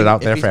like to put it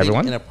out there for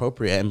everyone,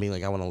 inappropriate and being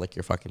like, I want to lick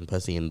your fucking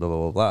pussy and blah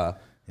blah blah blah.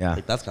 Yeah,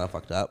 like that's kind of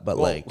fucked up. But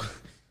like.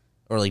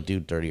 Or like do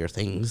dirtier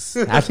things.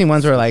 I've seen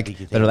ones where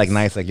like that are like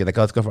nice, like you're like,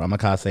 oh, let's go for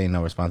omakase,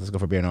 no response. Let's go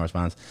for beer, no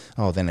response.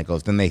 Oh, then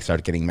they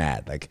start getting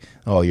mad, like,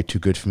 oh, you're too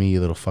good for me, you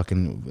little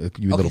fucking,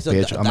 little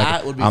bitch.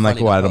 I'm like,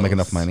 well, I don't make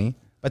enough money.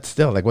 But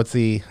still, like, what's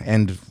the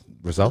end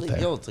result there?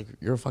 Yo, it's like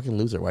you're a fucking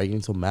loser. Why are you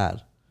getting so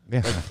mad?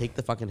 Yeah, like take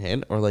the fucking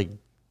hint or like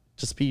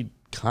just be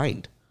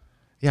kind.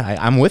 Yeah,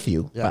 I'm with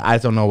you, but I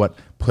don't know what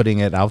putting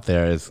it out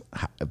there is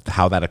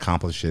how that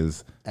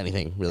accomplishes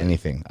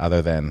anything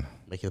other than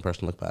making the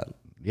person look bad.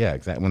 Yeah,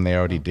 exactly. When they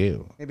already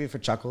do. Maybe for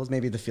chuckles,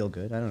 maybe to feel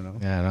good. I don't know.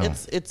 Yeah, I know.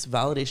 It's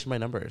validation by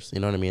numbers. You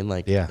know what I mean?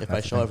 Like, if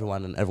I show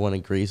everyone and everyone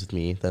agrees with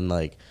me, then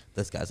like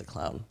this guy's a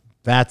clown.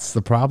 That's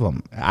the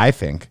problem. I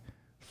think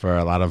for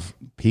a lot of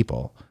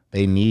people,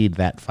 they need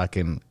that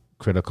fucking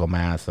critical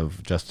mass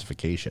of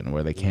justification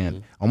where they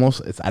can't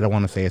almost. I don't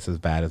want to say it's as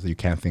bad as you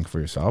can't think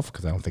for yourself,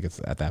 because I don't think it's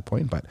at that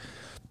point. But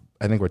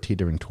I think we're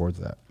teetering towards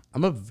that.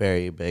 I'm a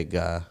very big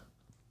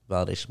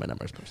validation by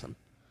numbers person.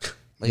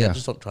 Like, I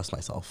just don't trust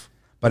myself.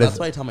 But that's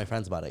why I tell my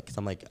friends about it, because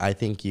I'm like, I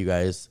think you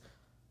guys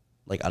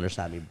like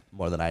understand me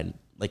more than I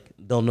like.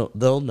 They'll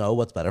know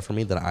what's better for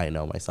me than I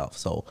know myself.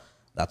 So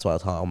that's why I'll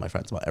tell all my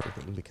friends about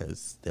everything,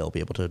 because they'll be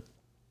able to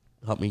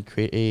help me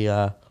create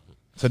a.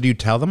 So do you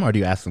tell them or do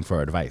you ask them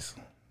for advice?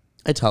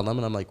 I tell them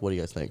and I'm like, what do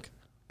you guys think?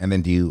 And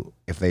then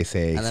if they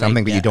say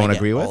something that you don't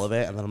agree with, all of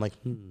it, and then I'm like,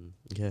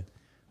 okay.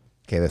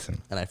 Okay,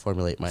 listen. And I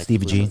formulate my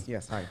Stevie G.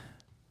 Yes, hi.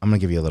 I'm gonna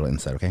give you a little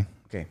insight, okay?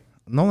 Okay.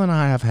 Nolan and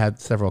I have had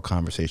several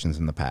conversations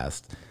in the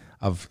past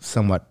of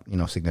somewhat,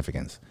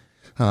 significance.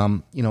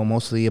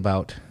 Mostly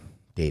about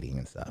dating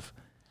and stuff.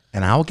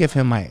 And I'll give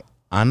him my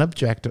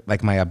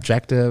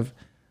objective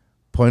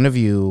point of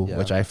view,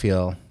 which I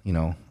feel,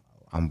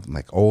 I'm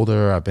like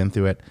older, I've been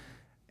through it.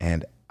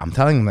 And I'm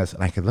telling him this,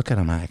 and I can look at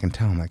him and I can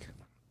tell him like,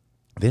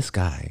 this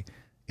guy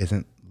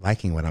isn't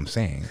liking what I'm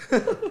saying.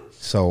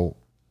 So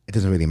it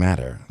doesn't really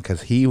matter,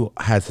 because he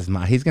has his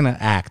mind. He's going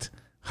to act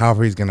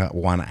however he's going to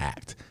want to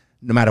act,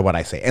 no matter what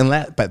I say.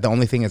 But the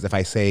only thing is, if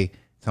I say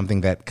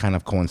something that kind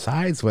of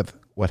coincides with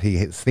what he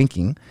is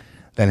thinking,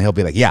 then he'll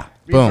be like, yeah,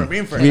 boom.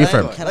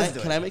 Reaffirm.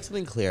 Can I make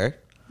something clear?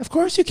 Of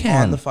course you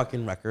can. On the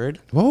fucking record.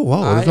 Whoa.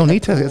 There's no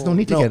need to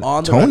get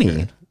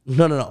Tony.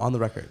 No, on the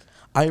record.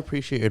 I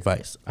appreciate your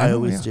advice. I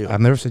always do.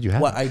 I've never said you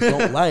have. What I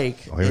don't like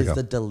is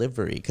the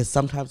delivery, because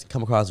sometimes it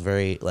come across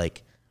very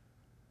like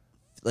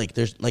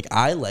there's like,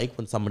 I like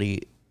when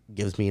somebody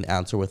gives me an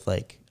answer with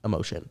like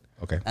emotion.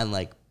 Okay. And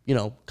like,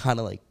 kind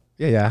of like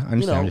Yeah. I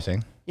understand what you're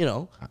saying. You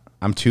know,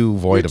 I'm too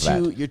void of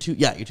that. You're too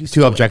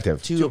too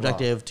objective. Too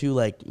objective. Too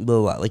like blah,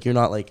 blah, blah. Like you're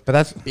not like. But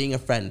that's being a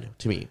friend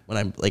to me when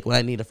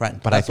I need a friend.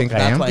 But I think I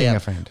am being a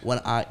friend. When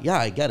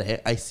I get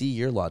it. I see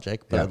your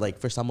logic, but like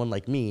for someone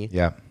like me,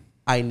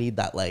 I need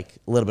that like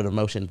a little bit of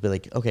emotion to be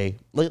like, okay,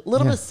 like a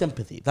little bit of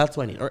sympathy. That's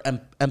what I need, or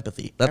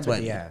empathy. That's what I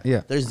need.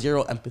 Yeah. There's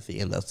zero empathy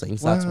in those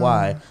things. That's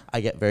why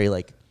I get very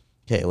like,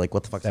 okay, like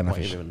what the fuck's the point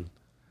of even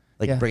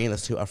like bringing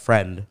this to a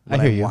friend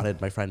when I wanted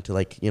my friend to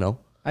like, you know.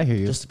 I hear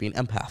you. Just to be an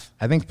empath.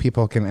 I think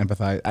people can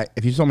empathize.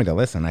 If you just want me to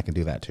listen, I can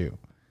do that too.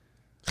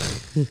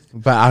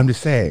 But I'm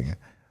just saying.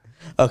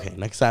 Okay,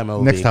 next time I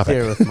will be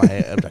clear with my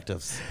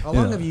objectives. How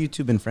long have you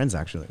two been friends,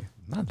 actually?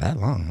 Not that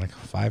long. Like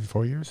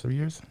 4 years, 3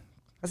 years.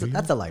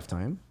 That's a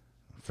lifetime.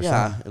 For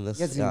some. In this,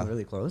 you guys seem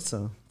really close.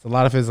 So a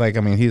lot of his like, I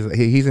mean,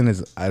 he's in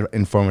his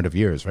informative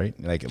years, right?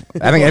 Like,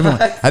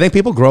 I think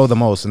people grow the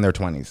most in their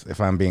 20s.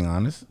 If I'm being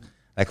honest,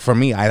 like for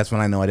me, that's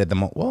when I know I did the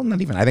most. Well, not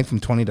even. I think from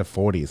 20 to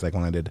 40 is like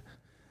when I did.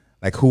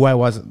 Like who I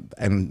was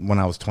and when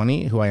I was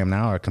 20, who I am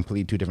now are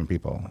completely two different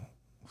people,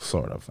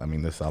 sort of. I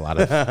mean, there's a lot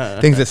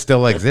of things that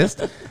still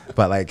exist,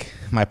 but like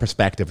my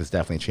perspective has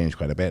definitely changed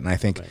quite a bit. And I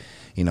think,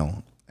 you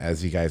know,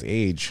 as you guys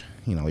age,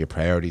 you know, your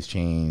priorities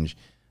change,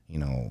 you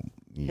know.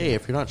 Hey,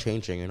 if you're not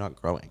changing, you're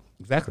not growing.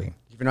 Exactly.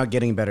 If you're not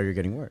getting better, you're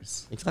getting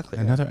worse. Exactly.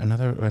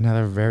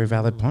 Another very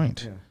valid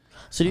point. Yeah.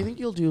 So do you think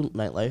you'll do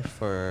nightlife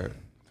for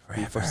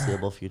the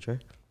foreseeable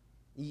future?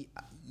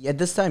 At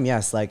this time,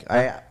 yes. Like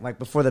I like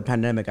before the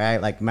pandemic, I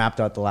like mapped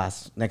out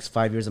the next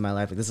 5 years of my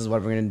life. Like this is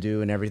what we're gonna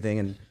do and everything.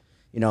 And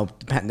you know,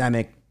 the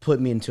pandemic put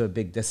me into a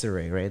big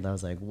disarray. Right, and I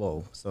was like,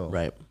 whoa. So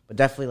right, but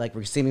definitely like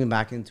we're seeming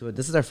back into it.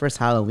 This is our first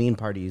Halloween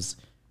parties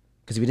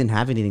because we didn't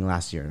have anything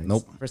last year.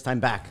 Nope. First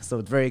time back, so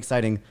it's very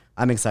exciting.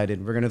 I'm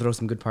excited. We're gonna throw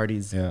some good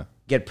parties. Yeah.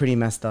 Get pretty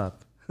messed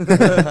up.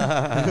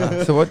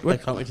 So what I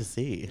can't wait to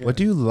see. What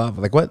do you love?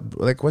 Like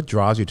what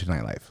draws you to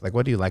nightlife? Like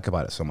what do you like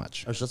about it so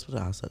much? I was just about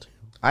to ask that too.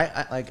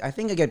 I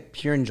think I get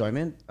pure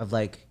enjoyment of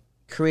like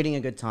creating a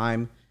good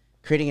time,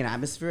 creating an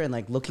atmosphere, and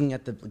like looking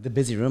at the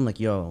busy room. Like,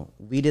 yo,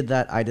 we did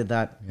that, I did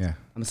that. Yeah,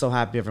 I'm so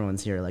happy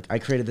everyone's here. Like, I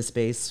created the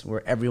space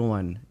where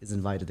everyone is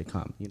invited to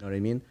come. You know what I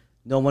mean?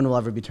 No one will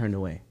ever be turned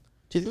away.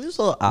 Do you think there's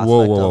a little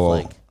aspect of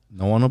like?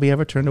 No one will be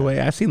ever turned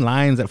away. I've seen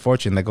lines at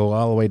Fortune that go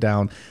all the way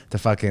down to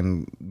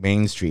fucking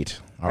Main Street.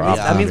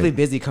 That means be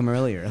busy, come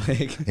earlier.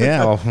 Like,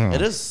 yeah, well,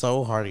 it is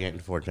so hard to get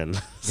into Fortune.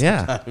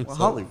 Yeah. Well,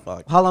 holy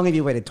fuck. How long have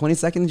you waited? 20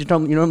 seconds? You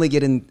normally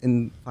get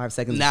in 5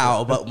 seconds.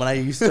 Now, but when I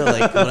used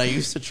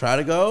to try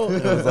to go,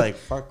 it was like,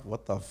 fuck,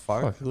 what the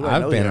fuck? I've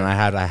been here? And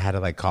I had to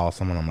like call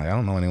someone. I'm like, I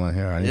don't know anyone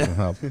here. I need some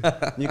help.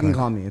 You can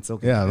call me. It's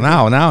okay. Yeah.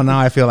 Now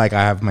I feel like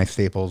I have my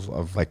staples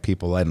of like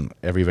people in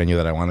every venue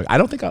that I want to. I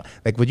don't think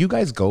like would you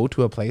guys go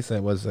to a place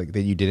that was like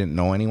that you didn't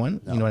know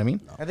anyone? No, you know what I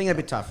mean? No. I think that'd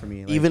be tough for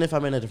me. Like, even if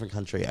I'm in a different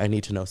country, I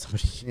need to know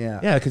somebody.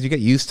 Yeah, because you get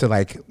used to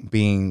like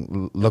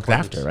being looked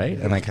after, right?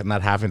 Yeah. And like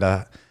not having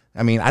to.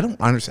 I mean, I don't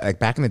understand. Like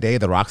back in the day,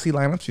 the Roxy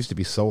lineups used to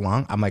be so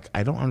long. I'm like,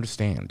 I don't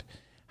understand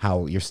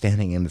how you're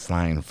standing in this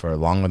line for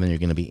longer than you're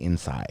going to be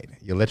inside.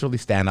 You literally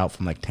stand out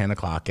from like 10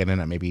 o'clock, get in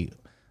at maybe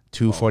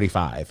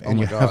 2:45, and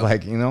you have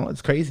like, you know,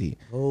 it's crazy.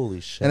 Holy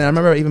shit! And I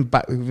remember even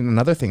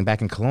another thing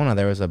back in Kelowna,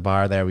 there was a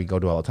bar there we go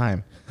to all the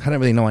time. I didn't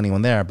really know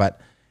anyone there,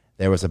 but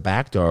there was a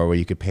back door where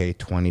you could pay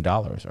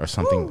 $20 or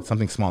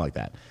something small like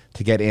that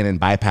to get in and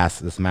bypass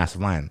this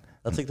massive line.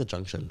 That's like the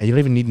Junction. And you don't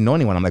even need to know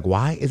anyone. I'm like,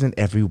 why isn't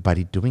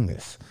everybody doing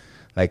this?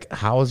 Like,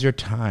 how is your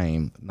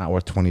time not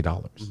worth $20?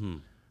 Mm-hmm.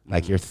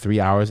 Like, your 3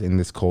 hours in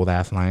this cold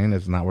ass line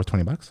is not worth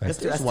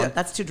 $20. Like,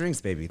 that's 2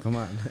 drinks, baby. Come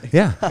on.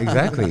 Yeah,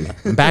 exactly.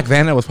 Back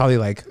then, it was probably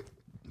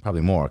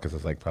more because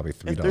it's like probably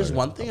 $3. If there's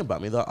one thing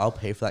about me though, I'll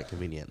pay for that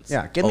convenience.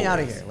 Yeah, get me out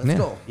of here. Let's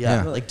go.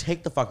 Yeah, like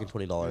take the fucking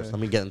 $20. Let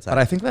me get inside. But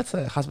I think that's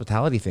a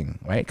hospitality thing,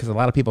 right? Because a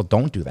lot of people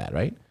don't do that,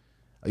 right?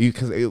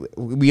 Because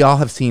we all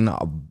have seen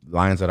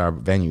lines at our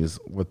venues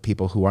with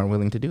people who aren't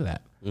willing to do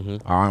that, or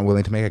aren't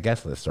willing to make a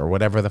guest list or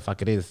whatever the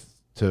fuck it is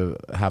to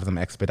have them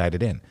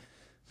expedited in.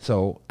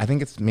 So I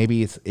think it's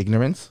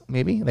ignorance,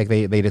 maybe like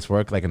they just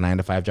work like a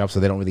 9-to-5 job,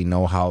 so they don't really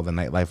know how the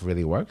nightlife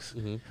really works,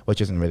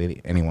 which isn't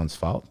really anyone's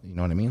fault. You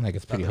know what I mean? Like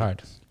it's pretty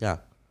hard. Yeah,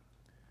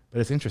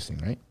 but it's interesting,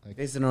 right? Like,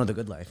 they used to know the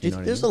good life. Do you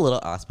think there's a little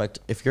aspect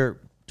if you're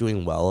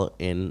doing well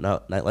in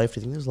nightlife?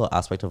 Do you think there's a little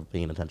aspect of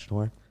being an attention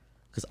whore?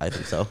 Because I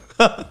think so.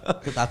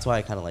 Because that's why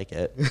I kind of like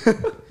it.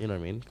 You know what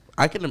I mean?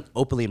 I can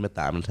openly admit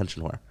that I'm an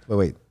attention whore.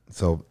 Wait.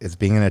 So is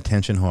being an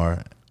attention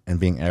whore and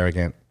being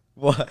arrogant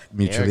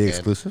mutually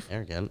exclusive?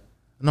 Arrogant.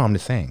 No, I'm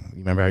just saying. You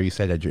remember how you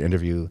said at your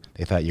interview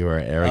they thought you were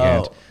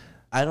arrogant? Oh,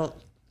 I don't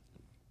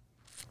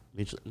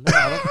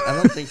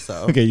think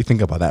so. Okay, you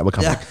think about that. We'll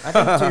come back. I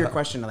think to your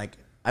question, like,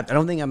 I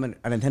don't think I'm an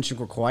attention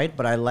whore quite,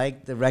 but I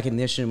like the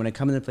recognition when I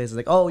come into places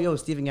like, oh, yo,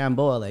 Stephen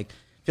Gamboa, like,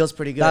 feels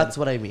pretty good. That's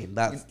what I mean.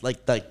 That's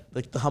like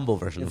the humble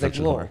version of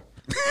attention whore.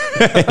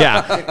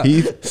 Yeah,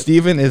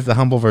 Stephen is the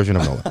humble version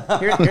of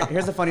Nola.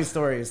 Here's a funny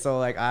story. So,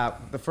 like,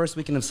 the first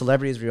weekend of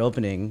Celebrities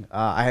reopening,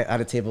 I had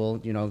a table,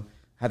 you know,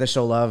 had to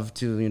show love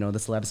to, you know, the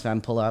Celebs fan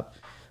pull up.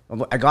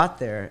 I got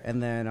there,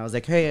 and then I was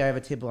like, hey, I have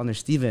a table under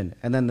Steven.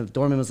 And then the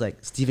doorman was like,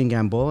 Steven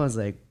Gamboa? I was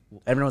like,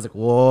 everyone was like,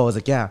 whoa. I was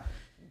like, yeah.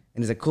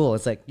 And he's like, cool.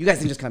 It's like, you guys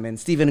can just come in.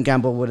 Steven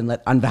Gamboa wouldn't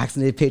let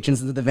unvaccinated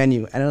patrons into the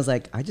venue. And I was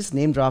like, I just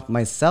name dropped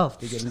myself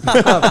to get me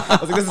picked up. I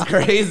was like, this is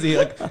crazy.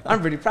 Like, I'm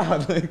pretty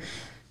proud. Like,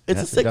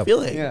 it's a sick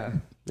feeling. Yeah.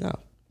 Yeah.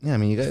 Yeah, I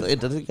mean, you guys. It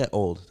doesn't get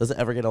old. Does it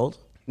ever get old?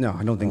 No,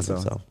 I don't think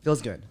so.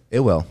 Feels good. It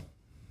will.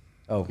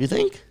 Oh. You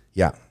think?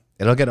 Yeah.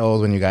 It'll get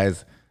old when you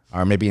guys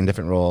are maybe in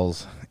different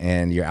roles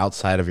and you're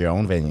outside of your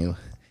own venue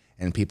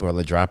and people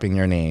are dropping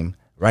your name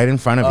right in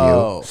front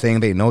of you,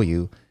 saying they know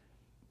you,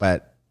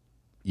 but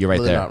you're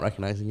right there. Not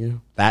recognizing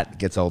you. That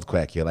gets old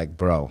quick. You're like,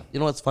 bro. You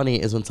know what's funny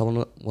is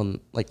when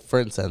like, for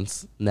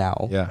instance, now,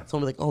 someone will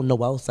be like, oh,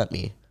 Noel sent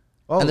me.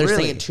 Oh, and they're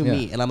saying it to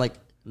me. And I'm like,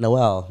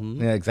 Noel.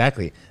 Yeah,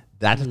 exactly.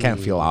 That can't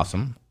feel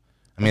awesome.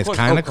 I mean, it's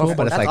kind of cool,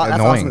 but it's like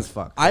annoying. Awesome as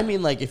fuck. I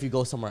mean, like, if you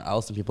go somewhere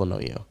else and people know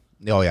you.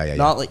 Oh, yeah.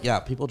 Not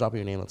like, people dropping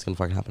your name, that's going to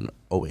fucking happen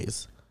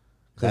always.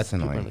 That's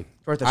annoying. Like,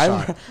 worth a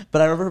shot.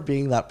 But I remember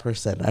being that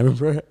person. I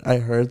remember I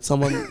heard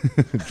someone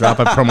drop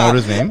a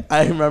promoter's name.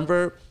 I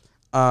remember,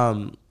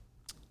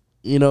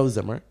 you know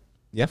Zimmer?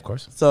 Yeah, of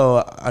course. So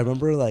I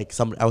remember like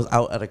I was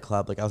out at a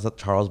club, like I was at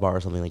Charles Bar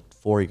or something like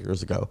 4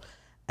 years ago.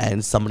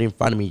 And somebody in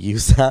front of me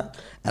used that.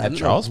 And at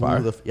Charles Bar?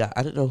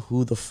 I didn't know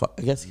who the fuck.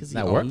 I guess because he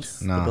owns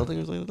the building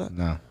or something like that.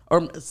 No.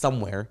 Or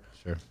somewhere.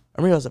 Sure. I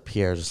remember I was at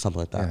Pierre's or something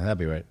like that. Yeah, that'd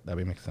be right.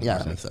 That'd make sense. Yeah,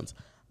 that makes sense.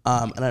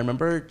 And I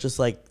remember just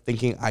like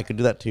thinking I could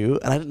do that too.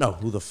 And I didn't know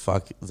who the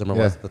fuck Zimmer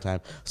was at the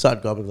time. So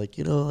I'd go up and be like,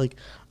 like,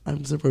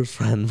 I'm Zimmer's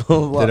friend. Blah,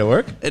 blah, blah. Did it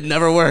work? It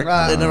never worked.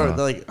 It never. They're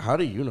like, how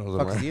do you know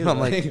Zimmer? You, I'm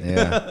like,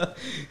 yeah.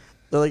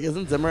 They're like,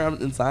 isn't Zimmer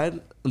inside?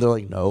 And they're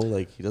like, no,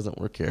 like he doesn't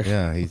work here.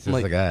 Yeah, he's just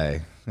like, a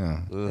guy.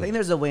 Yeah. I think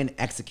there's a way in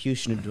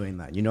execution of doing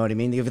that. You know what I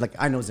mean? You'd be like,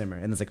 I know Zimmer,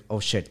 and it's like,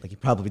 oh shit, like he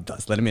probably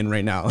does. Let him in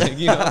right now. Like,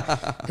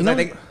 because I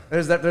think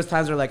there's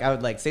times where like I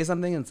would like say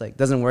something and it's like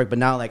doesn't work, but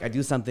now like I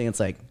do something, it's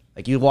like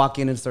you walk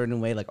in a certain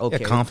way, like okay,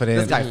 confident.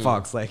 This guy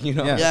fucks, like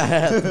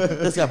Yeah,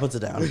 this guy puts it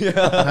down.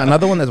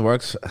 Another one that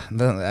works,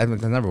 that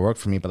never worked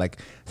for me, but like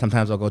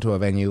sometimes I'll go to a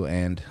venue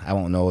and I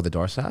won't know the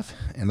door staff,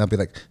 and they'll be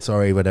like,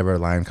 sorry, whatever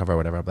line cover, or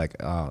whatever. I'm like,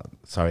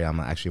 sorry, I'm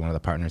actually one of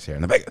the partners here,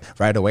 and they're like,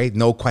 right away,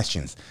 no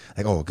questions,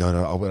 like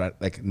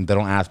like they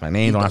don't ask my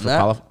name, don't ask for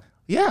qualify.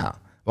 Yeah.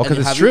 Well,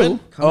 because it's true.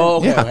 Oh,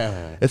 okay.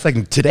 Yeah. It's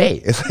like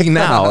today. It's like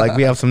now. Like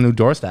we have some new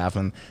door staff,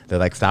 and they're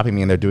like stopping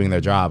me, and they're doing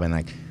their job, and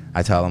like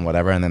I tell them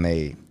whatever, and then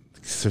they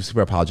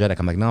super apologetic.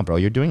 I'm like, no, bro,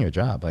 you're doing your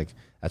job. Like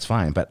that's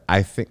fine. But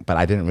I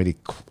didn't really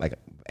like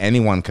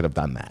anyone could have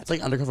done that. It's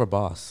like undercover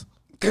boss.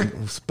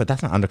 But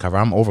that's not undercover.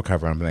 I'm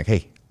overcover. I'm like,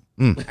 hey,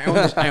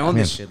 I own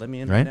this shit. Let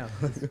me in right now.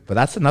 But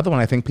that's another one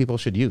I think people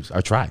should use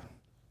or try.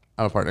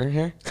 I'm a partner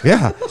here.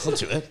 Yeah, let's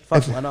do it.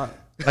 Fuck, why not?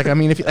 Like I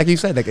mean, if like you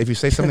said, like if you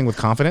say something with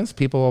confidence,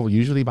 people will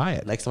usually buy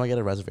it. Next time I get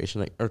a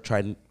reservation or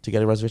try to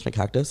get a reservation at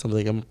Cactus, I'm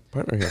like, I'm a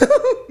partner here.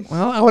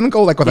 Well, I wouldn't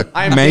go like with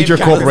a major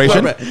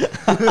corporation.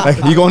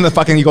 Like you go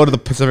to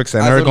the Pacific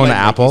Center, going to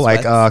Apple.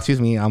 Like, excuse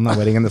me, I'm not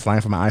waiting in this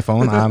line for my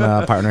iPhone. I'm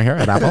a partner here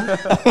at Apple.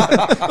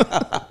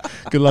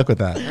 Good luck with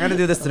that. I'm gonna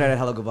do this tonight at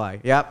Hello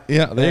Goodbye. Yep.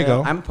 Yeah, there you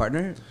go. I'm a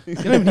partner. You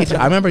don't even need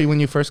to. I remember when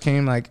you first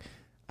came. Like,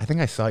 I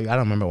think I saw you. I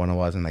don't remember when it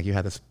was, and like you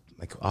had this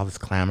like all this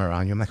clamor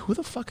around you. I'm like, who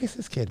the fuck is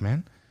this kid,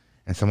 man?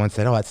 And someone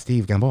said, oh, that's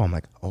Steve Gamboa. I'm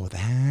like, oh,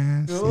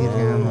 that's Steve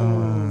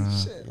Gamboa.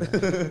 Shit.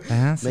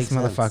 That's this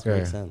motherfucker.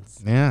 Makes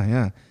sense.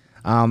 Yeah.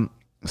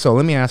 So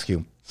let me ask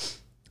you,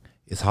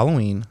 is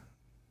Halloween,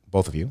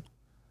 both of you,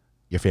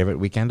 your favorite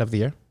weekend of the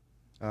year?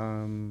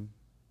 To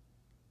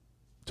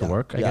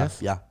work, I guess?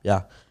 Yeah.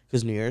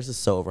 Because New Year's is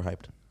so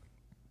overhyped.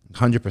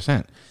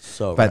 100%.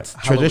 So, but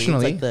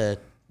traditionally, like the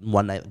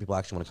one night that people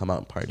actually want to come out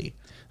and party.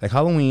 Like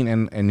Halloween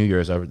and New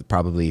Year's are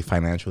probably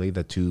financially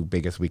the two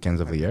biggest weekends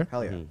of the year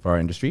for our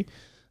industry.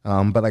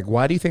 But like,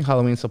 why do you think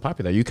Halloween is so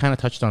popular? You kind of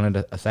touched on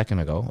it a second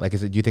ago. Like,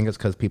 do you think it's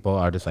because people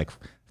are just like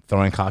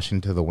throwing caution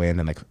to the wind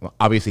and like,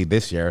 obviously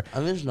this year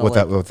with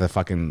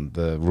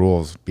the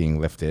rules being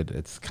lifted,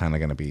 it's kind of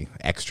going to be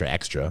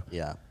extra.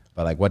 Yeah.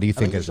 But like, what do you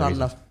think is not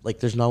enough? Like,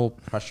 there's no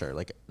pressure.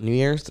 Like New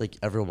Year's, like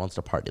everyone wants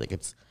to party. Like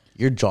it's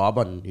your job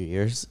on New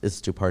Year's is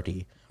to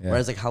party. Yeah.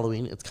 Whereas like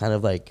Halloween, it's kind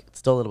of like it's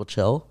still a little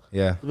chill.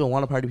 Yeah. People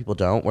want to party, people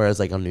don't. Whereas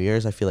like on New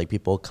Year's, I feel like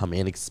people come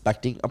in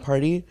expecting a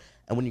party,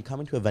 and when you come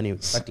into a venue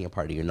expecting a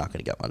party, you're not going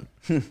to get one.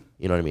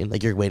 You know what I mean?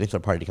 Like you're waiting for the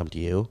party to come to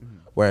you.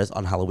 Whereas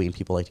on Halloween,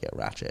 people like to get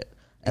ratchet,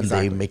 and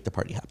they make the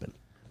party happen.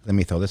 Let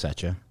me throw this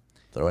at you.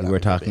 We were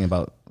talking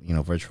about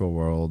virtual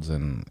worlds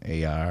and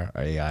AR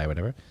or AI,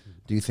 whatever.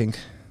 Do you think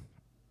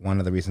one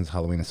of the reasons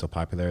Halloween is so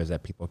popular is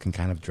that people can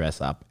kind of dress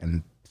up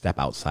and step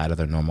outside of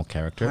their normal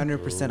character?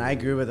 100%. I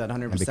agree with that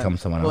 100%. And become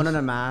someone else. Put on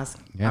a mask.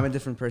 Yeah. I'm a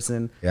different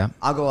person. Yeah.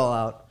 I'll go all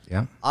out.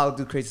 Yeah. I'll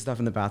do crazy stuff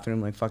in the bathroom.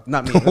 Like, fuck,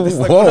 not me.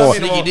 Whoa.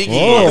 Sneaky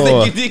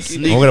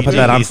We're going to put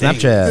that on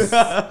Snapchat.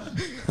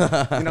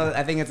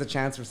 I think it's a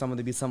chance for someone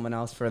to be someone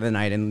else for the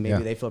night, and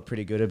maybe they feel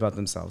pretty good about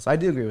themselves. I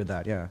do agree with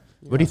that, yeah.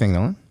 What do you think,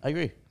 Nolan? I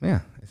agree.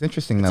 Yeah. It's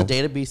interesting, though. It's a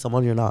day to be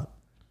someone you're not.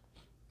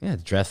 Yeah,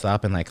 dress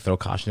up and like throw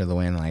caution to the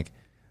wind. Like,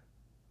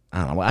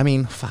 I don't know. I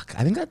mean, fuck.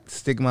 I think that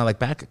stigma, like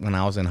back when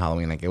I was in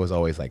Halloween, like it was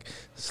always like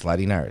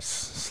slutty nurse,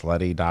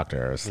 slutty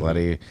doctor,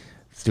 slutty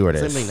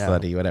stewardess,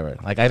 slutty whatever.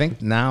 Like I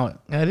think now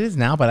it is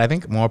now, but I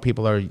think more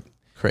people are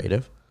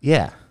creative.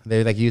 Yeah,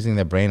 they're like using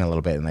their brain a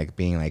little bit and like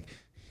being like,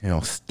 you know,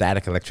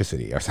 static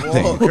electricity or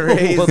something. Whoa,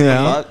 crazy. You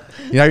know,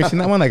 have you seen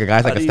that one? Like a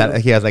guy's like a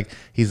static. He has like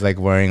he's like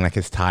wearing like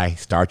his tie,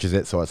 starches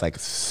it so it's like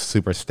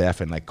super stiff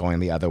and like going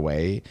the other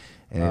way,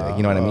 and like,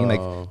 you know what I mean?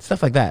 Like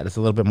stuff like that. It's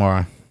a little bit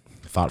more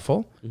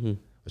thoughtful.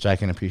 Which I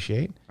can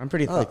appreciate. I'm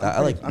pretty.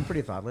 I'm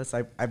pretty thoughtless.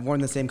 I've worn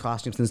the same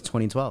costume since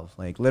 2012.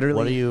 Like literally.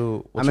 What are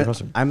you? What's your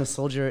costume? I'm a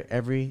soldier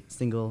every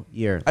single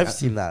year. I've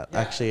seen that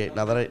actually.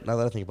 Now that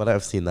I think about it,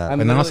 I've seen that.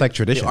 But now it's like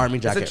tradition. The army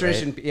jacket. It's a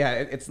tradition. Right? Yeah,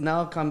 it's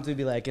now come to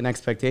be like an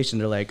expectation.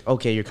 They're like,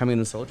 okay, you're coming in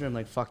the soldier. I'm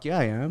like, fuck yeah,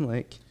 I am.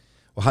 Like,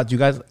 well, how do you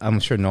guys? I'm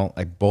sure no,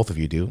 like both of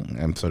you do,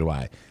 and so do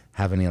I.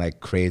 Have any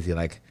like crazy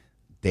like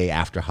day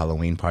after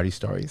Halloween party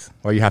stories,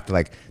 or you have to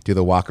like do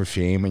the walk of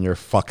shame in your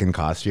fucking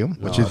costume,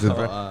 which is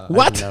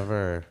what?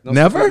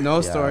 Never. No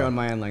story on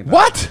my end like that.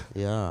 What?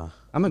 Yeah.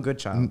 I'm a good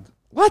child.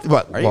 What?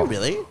 Are you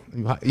really?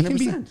 You can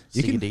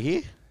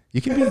be.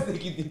 You can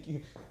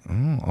be.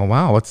 Oh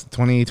wow! What's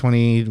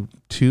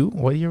 2022?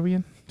 What year are we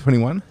in?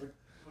 21.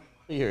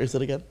 What year is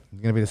it again?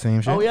 It's gonna be the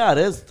same shit. Oh yeah, it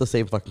is the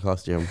same fucking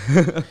costume.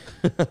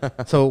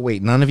 So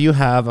wait, none of you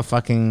have a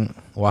fucking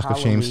walk of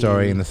shame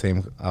story in the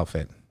same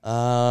outfit.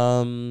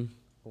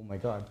 Oh my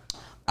god!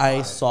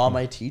 I saw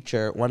my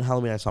teacher one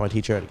Halloween. I saw my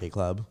teacher at a gay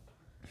club,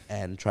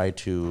 and tried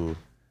to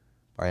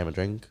buy him a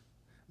drink.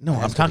 No,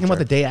 I'm talking about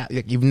the day.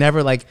 You've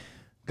never like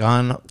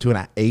gone to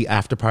an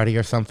after party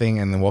or something,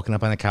 and then woken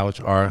up on the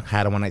couch or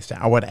had a one night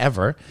stand or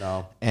whatever.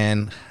 No.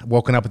 And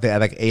woken up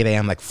at like 8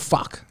 a.m. like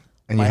fuck.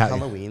 And my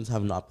Halloweens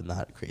have not been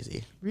that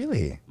crazy.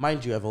 Really?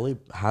 Mind you, I've only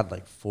had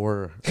like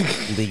 4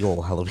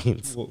 legal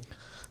Halloweens. What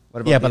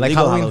about but like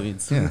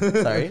Halloweens? Yeah.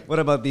 Sorry. What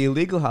about the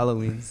illegal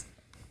Halloweens?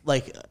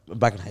 Like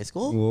back in high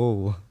school?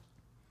 Whoa.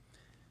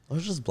 I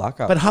was just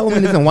blackout. But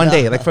Halloween isn't one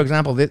day. Like for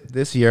example,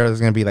 this year there's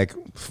gonna be like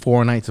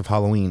 4 nights of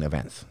Halloween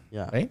events.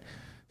 Yeah. Right.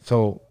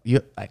 So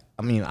I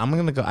mean, I'm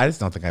gonna go. I just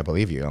don't think I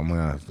believe you. I'm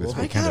gonna.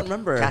 I can't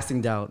remember.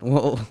 Casting doubt.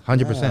 Whoa. 100%.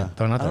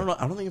 I don't know.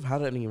 I don't think I've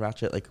had any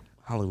ratchet like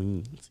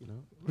Halloweens. You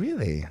know.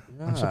 Really? Yeah.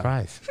 I'm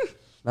surprised.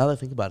 Now that I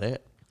think about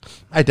it,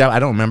 I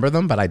don't remember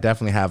them, but I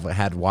definitely have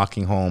had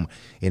walking home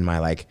in my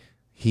like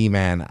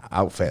He-Man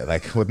outfit,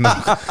 like with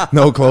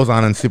no clothes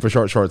on and super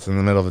short shorts in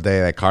the middle of the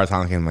day, like cars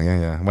honking. I'm like,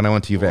 yeah. When I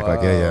went to UVic,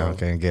 like, yeah,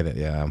 okay, get it.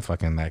 Yeah, I'm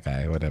fucking that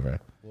guy, whatever.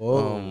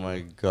 Whoa. Oh my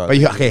god. But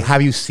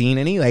have you seen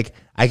any? Like,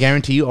 I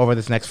guarantee you, over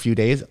this next few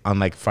days, on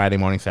like Friday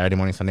morning, Saturday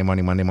morning, Sunday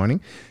morning, Monday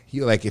morning,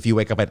 you like if you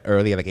wake up at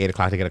early at like 8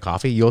 o'clock to get a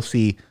coffee, you'll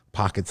see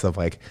pockets of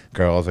like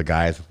girls or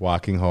guys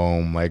walking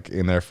home like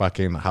in their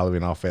fucking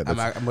Halloween outfit,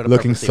 that's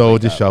looking so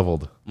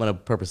disheveled. I'm gonna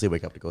purposely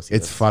wake up to go see.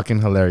 It's fucking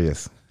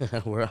hilarious.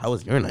 How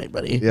was your night,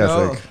 buddy? Yeah, it's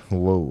like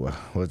whoa,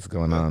 what's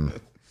going on?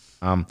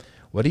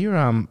 What are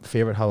your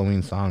favorite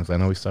Halloween songs? I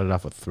know we started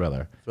off with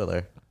Thriller.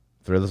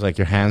 Thriller's like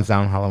your hands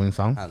down Halloween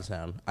song? Hands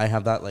down. I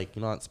have that, like,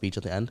 you know, that speech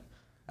at the end?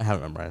 I have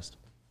it memorized.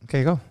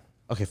 Okay, go.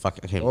 Okay, fuck.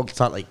 Okay, well, it's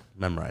not like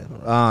memorized.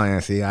 Oh, yeah,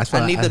 see. I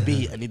need the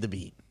beat. I need the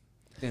beat.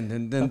 Dun,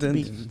 dun, dun, dun.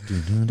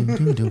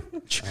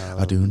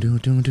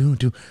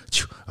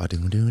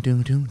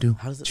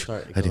 How does it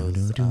start? It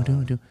goes,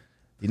 do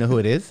you know who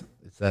it is?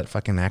 It's that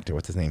fucking actor.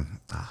 What's his name?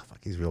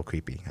 Fuck, he's real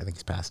creepy. I think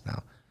he's passed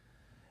now.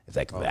 It's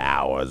like the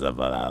hours of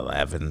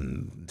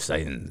 11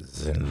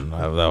 seconds and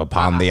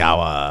upon the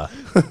hour.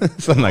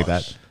 Something like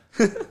that.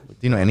 Do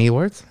you know any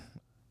words?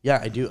 Yeah,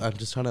 I do. I'm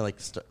just trying to like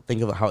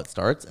think of how it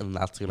starts, and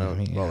that's gonna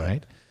roll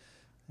right.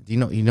 Do you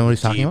know what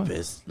he's talking about?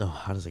 No,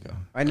 how does it go?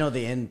 I know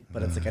the end,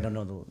 but it's like I don't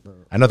know the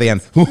I know the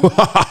end.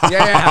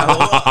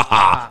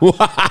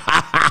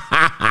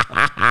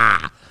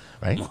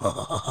 Right?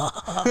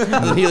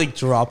 And then he like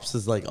drops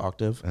his like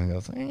octave and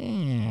goes.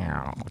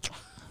 Yeah.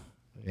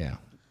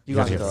 You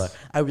got it.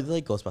 I really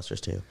like Ghostbusters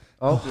too.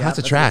 Oh, yeah, that's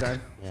a track.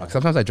 Yeah.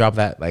 Sometimes I drop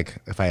that, like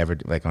if I ever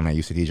like when I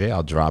used to DJ,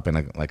 I'll drop in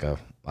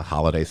a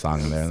holiday song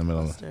in there in the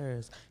middle.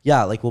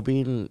 Yeah, like we'll be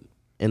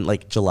in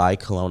like July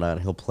Kelowna,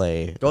 and he'll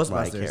play Ghostbusters.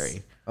 Mariah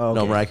Carey. Oh, okay.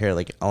 No, Mariah Carey,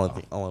 like all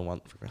I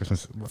want for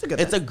Christmas.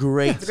 It's a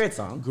great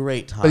song.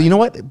 Great time. But you know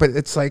what? But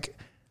it's like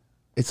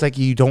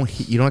you don't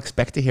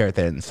expect to hear it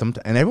then.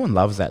 And everyone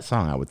loves that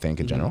song, I would think,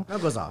 in general.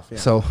 That goes off. Yeah.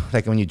 So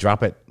like when you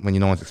drop it when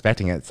no one's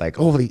expecting it, it's like,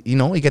 oh,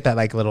 you get that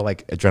like little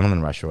like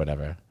adrenaline rush or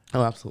whatever.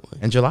 Oh, absolutely.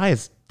 And July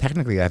is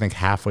technically, I think,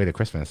 halfway to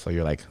Christmas, so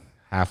you're like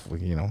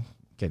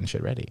getting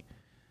shit ready.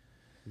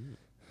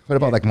 What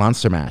about like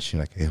Monster Mash?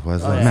 You're like, it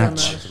was a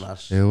match.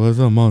 It was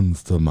a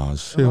monster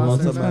mash. It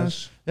was a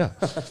mash. Yeah.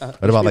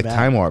 What about like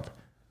Time Warp?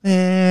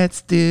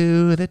 Let's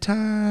do the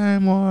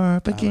Time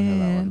Warp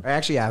again. I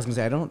actually asked him,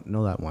 I don't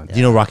know that one. Do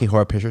you know Rocky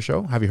Horror Picture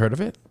Show? Have you heard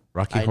of it?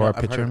 Horror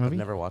Picture Movie? I've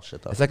never watched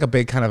it though. It's like a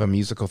big kind of a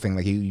musical thing.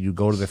 Like you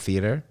go to the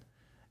theater.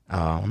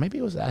 Maybe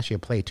it was actually a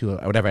play too,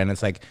 or whatever. And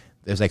it's like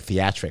there's like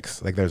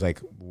theatrics. Like there's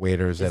like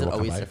waiters that will come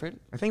by. Is it always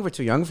different? I think we're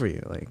too young for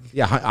you. Like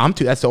I'm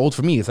too. That's too old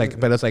for me. It's like,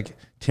 but it's like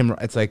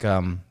It's like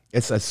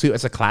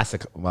it's a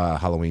classic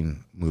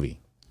Halloween movie.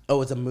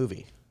 Oh, it's a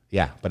movie.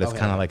 Yeah, but it's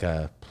kind of like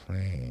a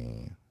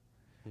play.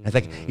 It's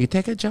like you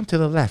take a jump to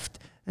the left.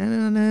 I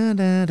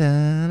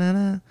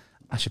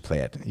should play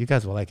it. You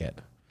guys will like it.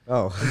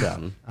 Oh,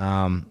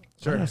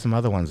 Sure. There are some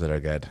other ones that are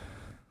good.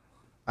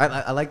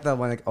 I like the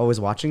one like always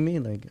watching me.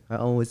 Like I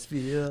always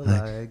feel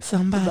like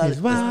somebody's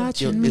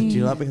watching me. Do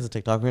you not because of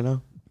TikTok right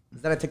now?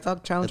 Is that a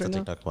TikTok challenge It's right a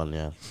now? TikTok one,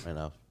 yeah, right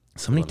now.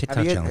 So many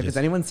TikTok challenges. Has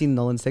anyone seen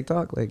Nolan's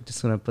TikTok? Like,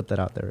 just want to put that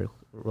out there real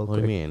quick. What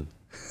do you mean?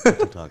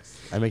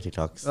 TikToks. I make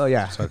TikToks. Oh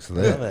yeah. TikTok's I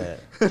lit. love it.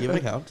 Do you have an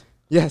account?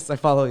 Yes, I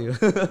follow you.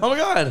 Oh my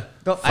god!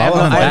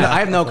 I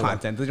have no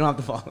content. You don't have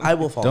to follow. I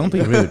will follow. Don't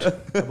you. be rude.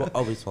 I will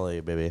always follow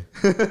you, baby.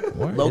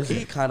 Low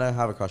key, kind of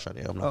have a crush on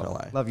you. I'm not gonna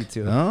lie. Love you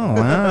too. Oh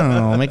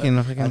wow, making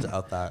a I had freaking. to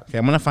out that. Okay,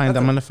 I'm gonna find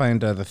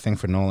the thing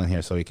for Nolan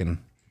here so he can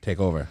take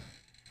over.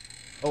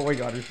 Oh my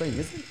god, you're playing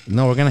music?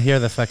 No, we're gonna hear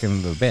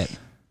the bit.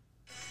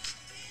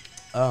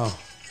 Oh.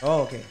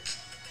 Oh, okay.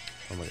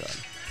 Oh my god.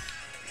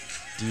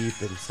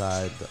 Deep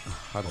inside the.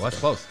 That's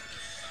close.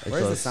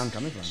 Where is the sound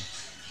coming from?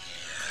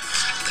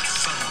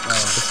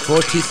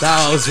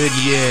 40,000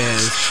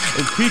 years,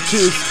 and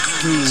creatures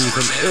move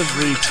in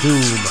every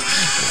tomb.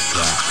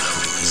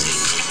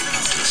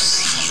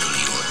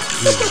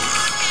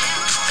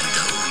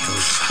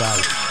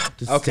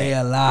 To stay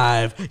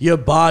alive, your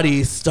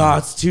body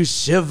starts to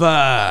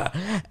shiver.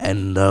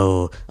 And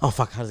oh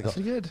fuck, how does it go?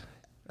 Pretty good.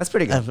 That's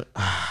pretty good.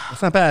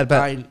 That's not bad,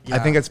 but Yeah. I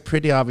think it's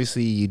pretty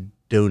obviously you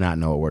do not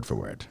know it word for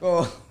word.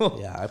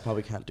 Yeah, I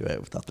probably can't do it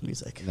without the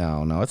music.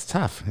 No, it's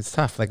tough. It's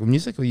tough. Like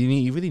music,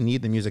 you really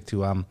need the music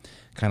to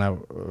kind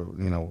of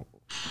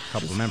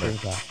help remember.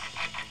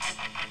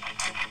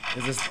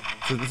 This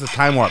is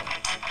Time Warp.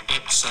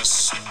 It's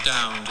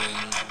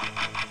astounding.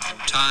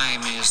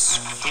 Time is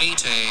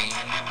fleeting.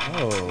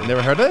 You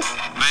never heard this?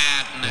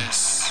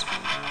 Madness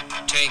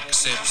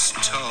takes its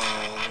toll.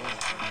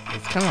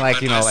 It's kind of like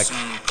But like listen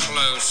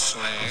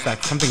closely. it's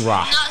like something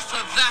rock, Not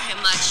for very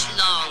much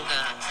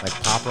longer. like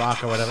pop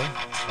rock or whatever.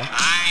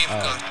 I've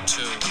got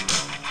to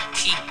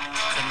keep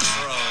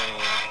control.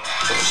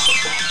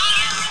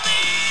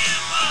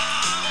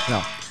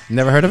 No,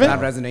 never heard of it.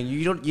 Not resonating.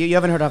 You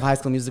haven't heard of High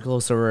School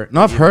Musical, so we're.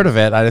 No, I've heard of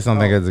it. I just don't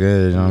think it's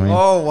good. You know what I mean?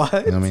 Oh, what? You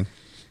know what I mean?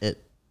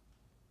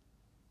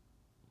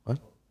 What?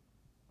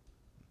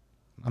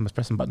 I'm just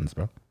pressing buttons,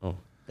 bro. Oh,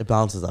 it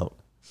balances out.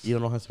 You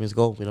don't know High School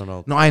Musical? We don't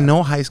know. No, I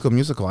know High School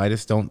Musical. I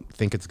just don't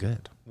think it's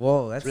good.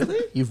 Whoa, that's Really?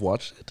 You've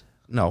watched it?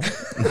 No,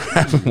 I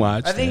haven't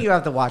watched. I think it. you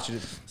have to watch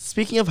it.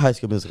 Speaking of High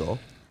School Musical,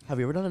 have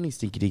you ever done any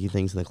stinky dinky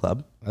things in the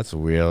club? That's a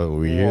really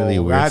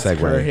Whoa, weird that's segue.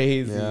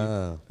 crazy.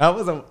 Yeah. That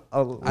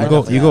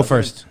was You go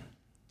first.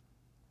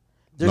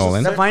 There's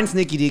Nolan? Define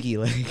sneaky deaky.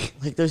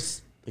 Like,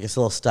 there's like a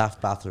little staff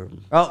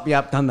bathroom. oh, yeah,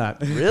 I've done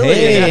that. Really?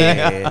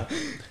 Hey.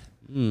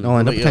 Hmm,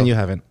 Nolan, don't but pretend you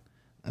haven't.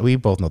 We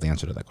both know the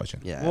answer to that question.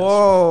 Yeah.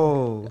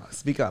 Whoa.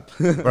 Speak up.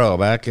 Bro,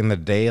 back in the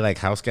day, like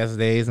house guest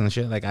days and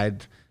shit, like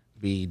I'd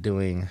be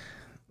doing,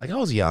 like I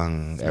was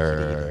young,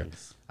 or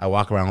things. I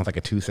walk around with like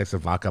a 2-6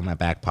 of vodka in my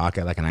back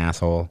pocket like an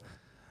asshole.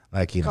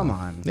 Like, you know. Come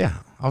on. Yeah.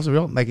 I was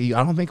real, like, I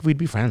don't think we'd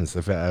be friends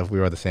if we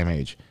were the same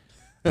age.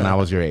 And I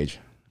was your age.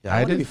 Yeah,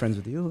 I want to be friends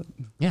with you.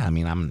 Yeah, I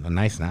mean, I'm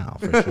nice now,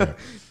 for sure.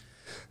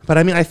 But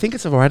I mean, I think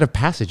it's a rite of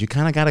passage. You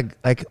kind of got to,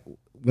 like,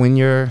 when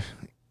you're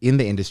in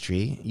the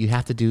industry, you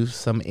have to do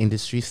some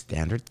industry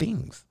standard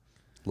things.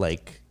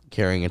 Like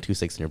carrying a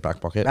 2.6 in your back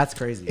pocket. That's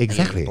crazy.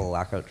 Exactly.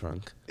 Blackout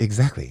drunk.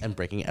 Exactly. And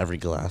breaking every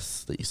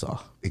glass that you saw.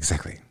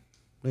 Exactly.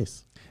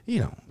 Nice.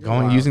 You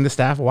know, using the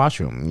staff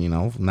washroom,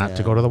 not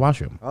to go to the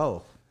washroom.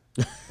 Oh.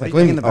 What are you Like,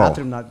 doing in the oh.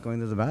 bathroom, not going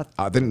to the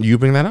bathroom? Didn't you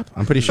bring that up?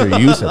 I'm pretty sure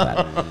you said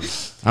that.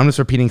 I'm just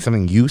repeating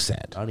something you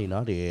said.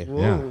 Naughty.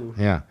 Whoa.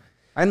 Yeah.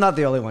 I'm not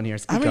the only one here.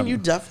 Speak I mean, up. you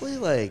definitely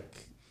like.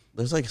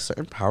 There's like a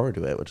certain power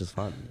to it, which is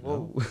fun. You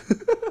know?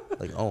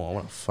 Like, oh, I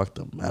want to fuck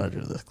the manager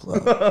of this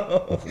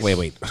club.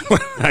 Wait.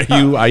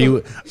 Are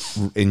you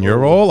in your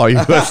role? Or are you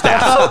a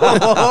staff?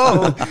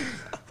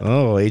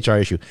 Oh, HR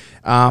issue.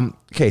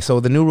 Okay, so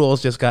the new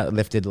rules just got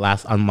lifted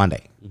on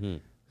Monday. Mm-hmm.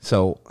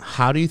 So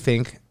how do you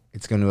think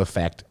it's going to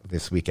affect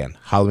this weekend,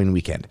 Halloween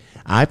weekend?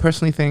 I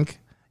personally think,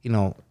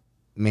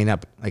 may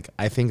not, like,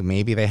 I think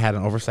maybe they had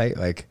an oversight,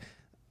 like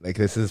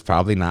this is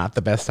probably not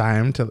the best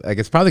time to, like,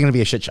 it's probably going to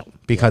be a shit show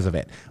because of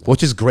it,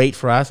 which is great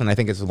for us, and I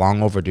think it's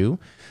long overdue.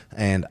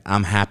 And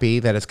I'm happy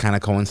that it's kind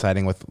of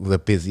coinciding with the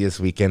busiest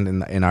weekend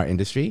in our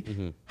industry.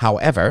 Mm-hmm.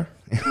 However,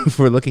 if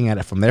we're looking at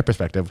it from their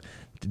perspective,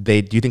 do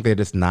you think they're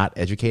just not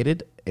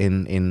educated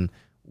in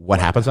what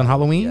happens on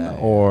Halloween,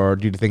 or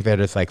do you think they're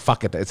just like,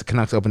 fuck it, it's a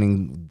Canucks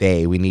opening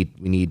day, we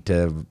need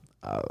to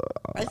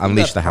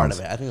unleash the hounds?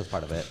 I think that's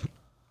part of it.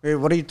 Wait,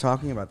 what are you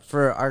talking about?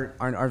 For our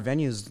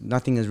venues,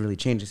 nothing has really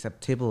changed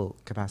except table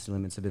capacity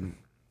limits have been.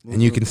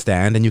 And you can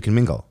stand and you can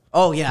mingle.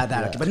 Oh yeah,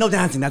 that. Okay. But no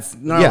dancing. That's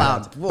not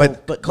allowed. Whoa,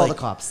 but call the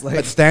cops.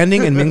 But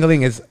standing and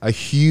mingling is a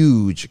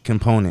huge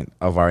component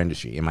of our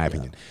industry, in my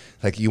opinion.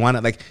 Like you want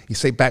to, like you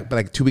say back, but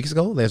like 2 weeks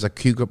ago, there's a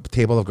cute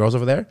table of girls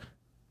over there,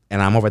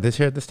 and I'm over at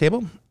this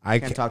table. I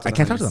can't talk to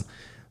them.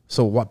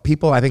 So what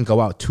people, I think,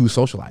 go out to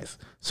socialize.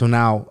 So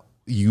now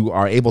you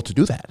are able to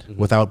do that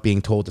without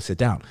being told to sit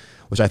down,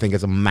 which I think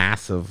is a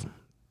massive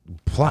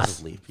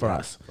plus for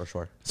us. For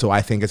sure. So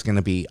I think it's going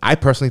to be, I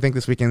personally think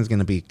this weekend is going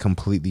to be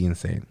completely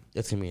insane.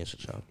 It's going to be a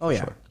shit show. Oh,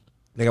 yeah. Sure.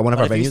 Like at one of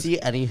our If venues. you see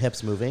any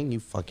hips moving,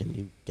 you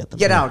get them.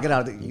 Get out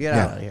of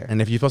Yeah. here.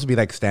 And if you're supposed to be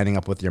like standing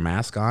up with your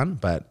mask on,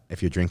 but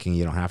if you're drinking,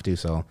 you don't have to.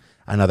 So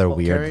another carry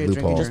weird a drink in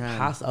loophole. your Just hand.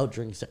 pass out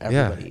drinks to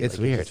everybody. Yeah, it's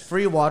Like, weird.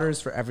 Free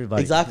waters for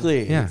everybody.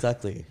 Exactly. Yeah.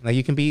 Exactly. Like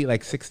you can be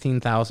like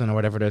 16,000 or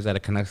whatever it is at a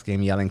Canucks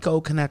game yelling, "Go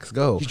Canucks,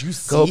 go!" Did you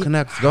see go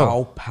Canucks,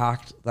 how go?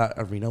 packed that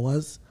arena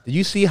was? Did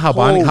you see how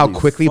how Holy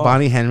quickly fuck.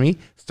 Bonnie Henry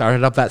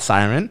started up that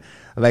siren?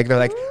 Like they're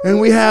like, and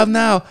we have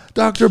now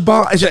Dr.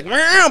 Bon. And she's like,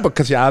 meow,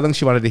 because I think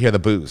she wanted to hear the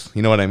booze.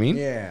 You know what I mean?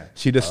 Yeah.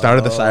 She just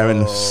started the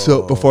siren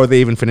so before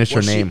they even finished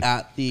Was her she name.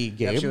 at the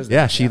game? she was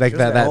Yeah, she like she was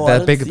that there. that, Oh, I that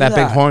didn't big see that big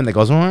that. horn that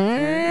goes like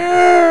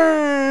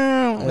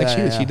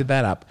Yeah, she did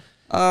that up.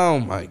 Oh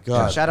my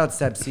god! Shout out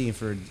Seb C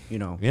for,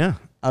 Yeah.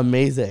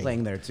 Amazing.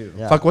 playing there too.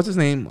 Yeah. Fuck, what's his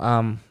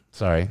name?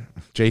 Sorry,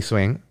 Jay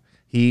Swing.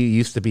 He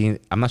used to be.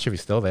 I'm not sure if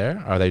he's still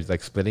there. Are they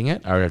like splitting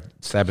it? Or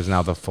Seb is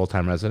now the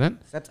full-time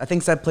resident? I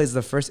think Seb plays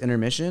the first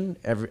intermission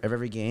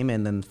every game,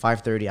 and then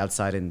 5:30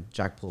 outside in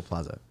Jackpool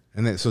Plaza.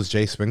 And then, so is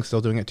Jay Swing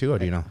still doing it too, or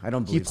do you know? I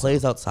don't He believe so.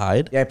 plays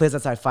outside. Yeah, he plays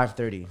outside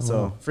 5:30.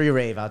 So free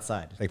rave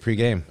outside. Like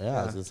pre-game.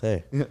 Yeah, I was gonna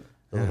say. Yeah,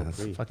 A little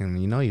that's free. fucking.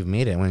 You know, you've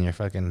made it when you're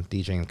fucking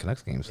DJing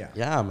Canucks games. Yeah.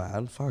 Yeah,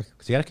 man. Fuck.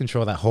 Because you got to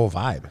control that whole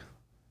vibe,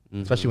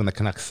 especially when the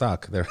Canucks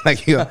suck. They're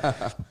like you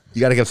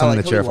got to give I something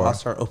like to how cheer we for.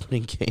 lost our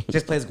opening game.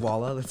 Just plays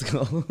Guala. Let's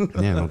go.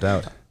 Yeah, no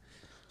doubt. So,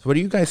 where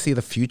do you guys see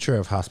the future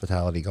of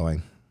hospitality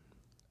going?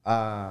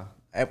 I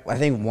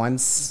think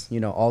once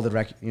all the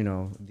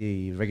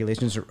the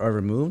regulations are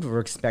removed,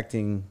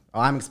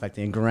 I'm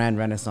expecting a grand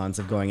renaissance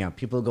of going out.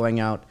 People going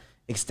out,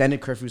 extended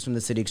curfews from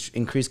the city,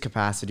 increased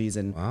capacities,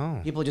 and Wow.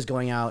 people just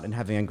going out and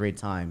having a great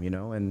time,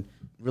 and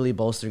really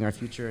bolstering our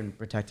future and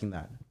protecting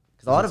that.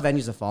 Because a lot of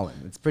venues have fallen.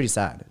 It's pretty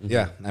sad.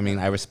 Yeah, I mean,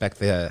 I respect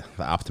the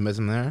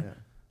optimism there. Yeah.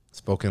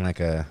 Spoken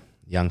like a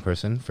young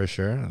person, for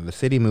sure. The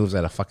city moves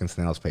at a fucking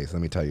snail's pace,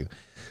 let me tell you.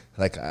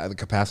 Like, the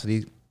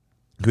capacity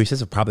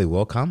increases probably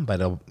will come, but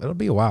it'll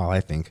be a while,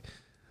 I think.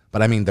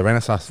 But, I mean, the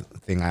Renaissance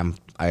thing,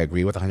 I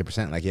agree with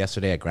 100%. Like,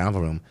 yesterday at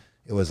Granville Room,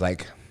 it was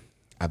like,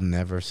 I've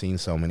never seen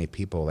so many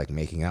people, like,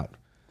 making out.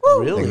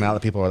 Really? Like, now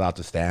that people are allowed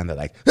to stand, they're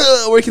like,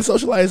 where we can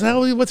socialize.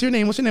 What's your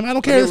name? What's your name? I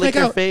don't care. Let's Lick make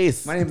your out.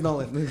 face. My name's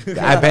Nolan.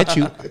 I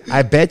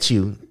bet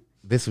you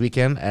this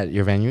weekend at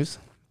your venues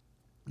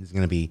there's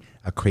going to be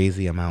a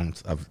crazy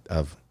amount of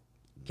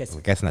Kissing.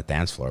 I guess not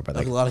dance floor, but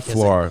like a lot of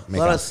floor kissing. A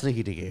lot makeup. of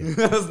sneaky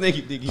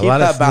digging. A lot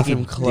that of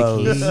bathroom sneaky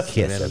closed. dicky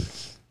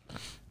kissing.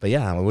 But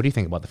yeah, what do you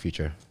think about the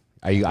future?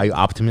 Are you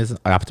optimistic?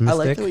 I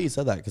like the way you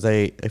said that because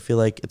I feel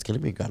like it's going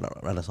to be a grand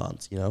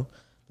renaissance,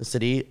 The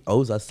city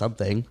owes us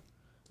something.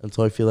 And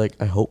so I feel like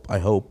I hope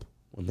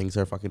when things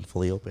are fucking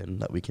fully open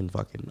that we can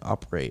fucking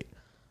operate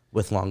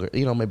with longer,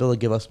 maybe they'll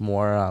give us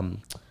more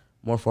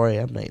 4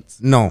 a.m.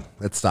 nights. No,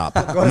 let's stop.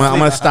 I'm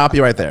gonna stop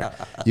you right there.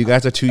 You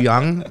guys are too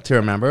young to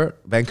remember.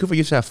 Vancouver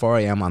used to have 4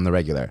 a.m. on the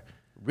regular.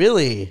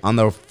 Really? On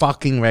the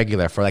fucking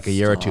regular for like a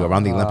year or two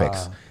around the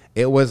Olympics.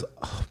 It was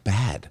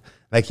bad.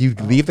 Like you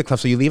leave the club,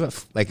 so you leave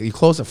at you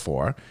close at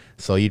 4,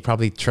 so you'd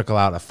probably trickle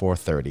out at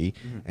 4:30,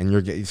 and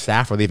your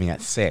staff are leaving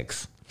at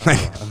 6.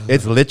 Like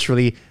it's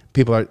literally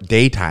people are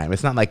daytime.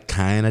 It's not like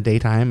kind of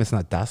daytime. It's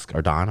not dusk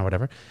or dawn or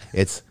whatever.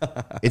 It's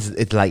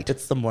light.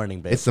 It's the morning,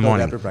 babe. It's the Go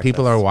morning. after breakfast.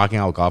 People are walking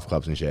out with golf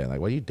clubs and shit. Like,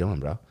 what are you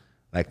doing, bro?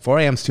 Like 4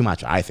 a.m. is too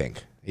much. I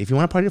think if you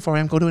want to party at 4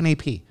 a.m., go to an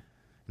AP.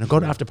 Go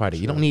to after party.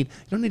 You don't need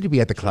to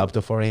be at the club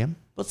till 4 a.m.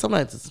 But some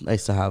nights it's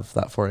nice to have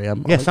that 4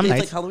 a.m. Yeah, Like, some it's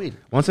nights. like Halloween.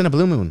 Once in a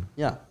blue moon.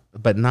 Yeah.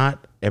 But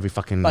not every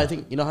fucking. But I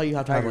think, how you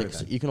have to have, agree like, with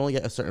that. you can only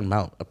get a certain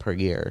amount per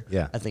year.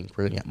 Yeah. I think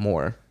we're going to get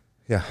more.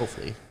 Yeah.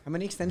 Hopefully. How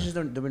many extensions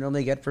do we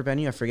normally get for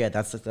venue? I forget.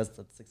 That's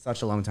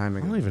such a long time I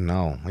ago. don't even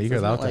know. Are you Isn't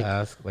allowed it to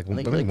ask? Like, I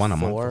think maybe one a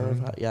month. four or or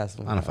something? five- yeah,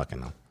 something I don't like that.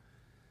 fucking know.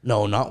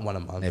 No, not one a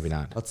month. Maybe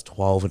not. That's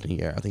 12 in a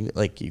year. I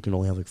think you can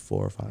only have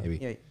 4 or 5. Maybe.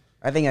 Yeah,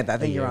 I think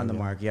you're on the yeah.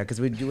 mark. Yeah,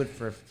 because we do it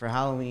for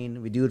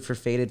Halloween, we do it for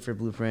Faded for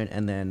Blueprint,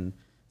 and then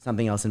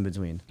something else in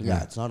between.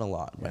 Yeah, it's not a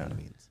lot by Yeah. any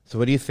means. So,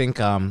 what do you think?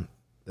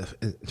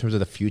 In terms of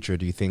the future,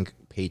 do you think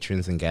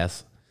patrons and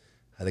guests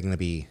are they going to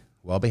be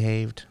well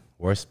behaved,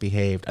 worse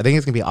behaved? I think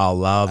it's going to be all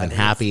love and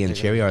think happy it's- and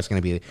they're cheery, or it's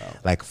going to be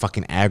like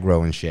fucking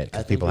aggro and shit I because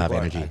think people have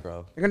are energy.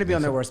 aggro. They're gonna be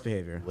on their worst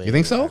behavior. You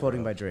think so?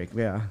 Quoting by Drake.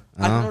 Yeah.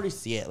 I can already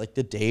see it. Like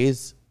the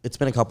days, it's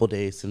been a couple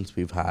days since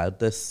we've had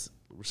this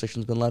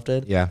restrictions been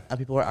lifted. Yeah. And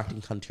people are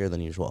acting cuntier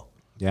than usual.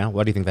 Yeah.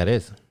 What do you think that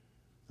is?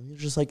 I mean,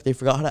 just like they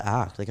forgot how to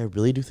act. Like I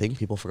really do think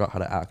people forgot how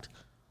to act.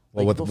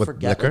 Well, Like, with people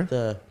forget, liquor?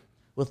 like,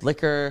 with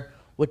liquor,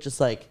 with just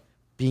like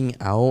being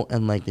out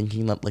and like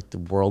thinking that like the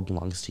world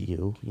belongs to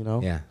you.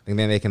 Yeah. And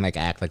then they can like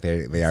act like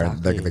they are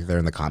Exactly. like they're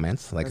in the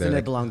comments. Like Doesn't they're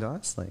it like, belong to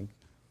us? Like,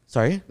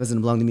 Sorry. doesn't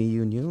it belong to me,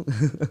 you, and you?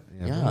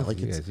 Yeah, like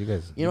you it's, guys, you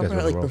guys, you you know, guys are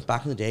the like world.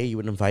 back in the day, you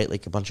would invite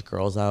like a bunch of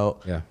girls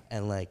out. Yeah.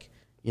 And like,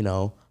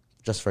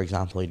 just for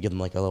example, you'd give them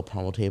like a little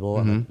promo table,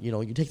 Mm-hmm. and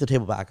then, you take the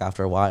table back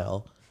after a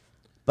while.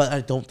 But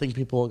I don't think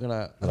people are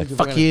gonna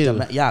fuck you. They're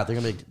gonna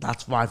be like,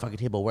 that's my fucking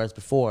table. Whereas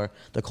before,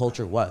 the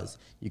culture was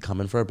you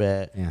come in for a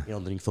bit, Yeah. you know,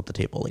 then you flip the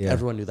table. Like Yeah.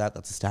 everyone knew that.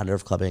 That's the standard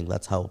of clubbing.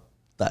 That's how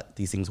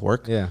these things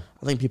work. Yeah.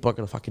 I think people are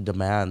gonna fucking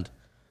demand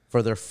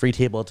for their free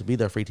table to be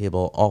their free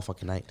table all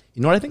fucking night.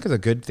 You know what I think is a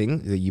good thing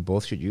that you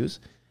both should use?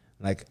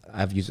 Like,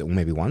 I've used it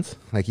maybe once.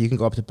 Like, you can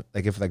go up to,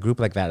 like, if a group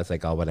like that is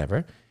like, oh,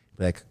 whatever.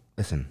 Be like,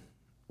 listen,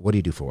 what do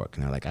you do for work?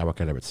 And they're like, I work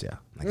at Aritzia.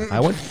 Like,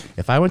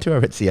 if I went to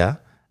Aritzia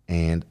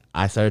and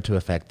I started to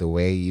affect the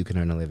way you can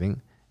earn a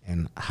living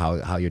and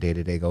how your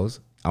day-to-day goes,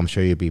 I'm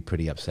sure you'd be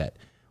pretty upset.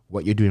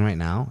 What you're doing right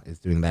now is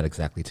doing that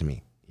exactly to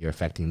me. You're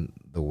affecting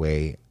the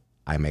way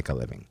I make a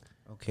living.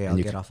 Okay, I'll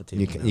get off the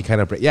table. You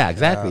kind of break,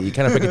 exactly. You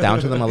kind of break it down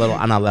to them a little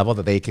on a level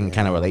that they can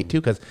kind of relate to,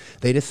 because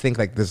they just think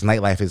like this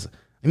nightlife is.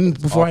 I mean,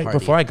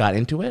 before I got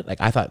into it, like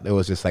I thought it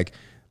was just like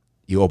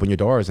you open your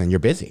doors and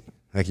you're busy.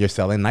 Like you're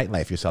selling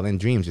nightlife, you're selling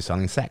dreams, you're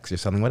selling sex, you're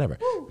selling whatever.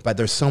 But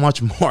there's so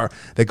much more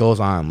that goes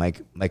on,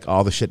 like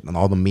all the shit and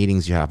all the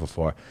meetings you have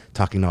before,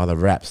 talking to all the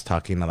reps,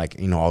 talking to like,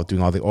 you know,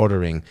 doing all the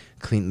ordering,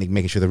 cleaning,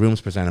 making sure the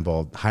room's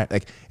presentable.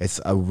 Like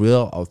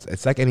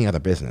it's like any other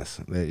business.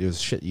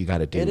 There's shit you got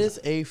to do. It is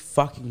a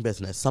fucking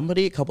business.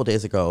 Somebody a couple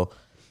days ago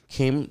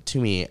came to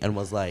me and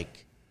was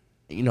like,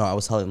 you know, I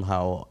was telling them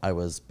how I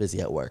was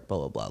busy at work, blah,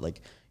 blah, blah. Like,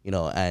 you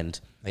know, and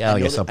yeah,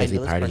 you're so busy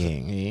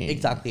partying.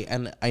 Exactly.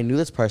 And I knew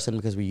this person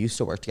because we used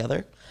to work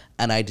together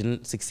and I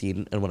didn't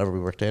succeed in whatever we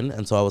worked in.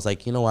 And so I was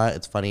like, you know what?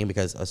 It's funny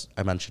because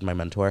I mentioned my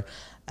mentor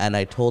and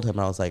I told him,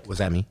 I was like, was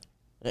that me?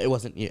 It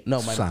wasn't you.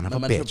 No, my Son of a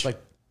mentor, bitch.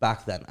 like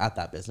back then at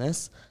that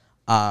business.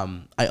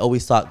 I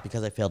always thought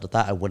because I failed at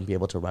that, I wouldn't be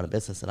able to run a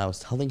business. And I was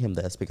telling him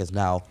this because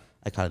now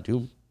I kind of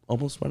do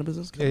almost run a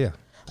business. Yeah.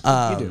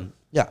 You do.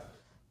 Yeah.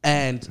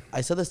 And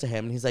I said this to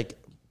him and he's like,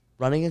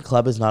 running a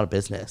club is not a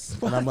business.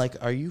 What? And I'm like,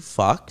 are you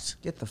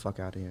fucked? Get the fuck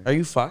out of here. Are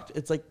you fucked?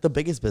 It's like the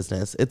biggest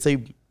business. It's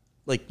a,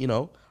 like, you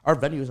know, our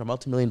venues are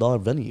multi-million-dollar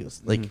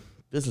venues, like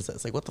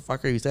businesses. Like, what the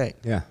fuck are you saying?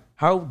 Yeah.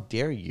 How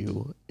dare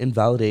you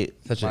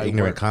invalidate Such an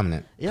ignorant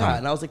comment. Yeah.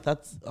 And I was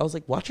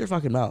like, watch your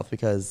fucking mouth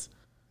because.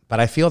 But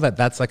I feel that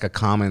that's like a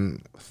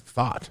common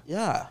thought.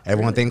 Yeah.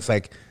 Everyone thinks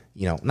like,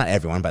 you know, not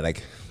everyone, but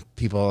like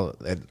people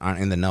that aren't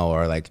in the know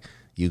are like,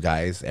 you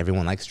guys,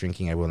 everyone likes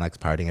drinking, everyone likes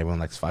partying, everyone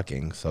likes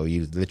fucking. So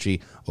you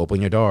literally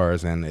open your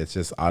doors and it's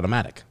just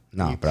automatic.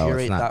 No, you bro,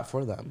 curate it's not. that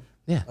for them.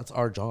 Yeah. That's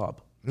our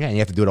job. Yeah, and you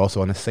have to do it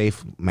also in a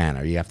safe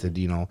manner. You have to,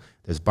 you know,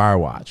 there's bar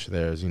watch.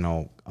 There's,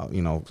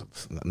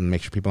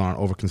 make sure people aren't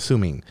over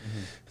consuming.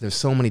 There's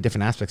so many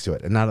different aspects to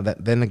it. And now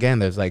that, then again,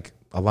 there's like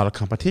a lot of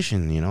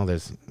competition.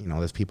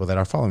 There's people that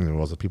are following the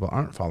rules, there's people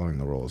aren't following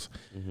the rules.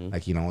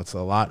 Like, it's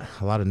a lot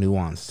of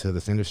nuance to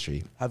this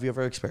industry. Have you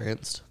ever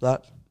experienced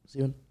that,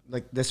 Steven?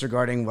 Like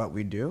disregarding what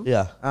we do?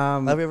 Yeah.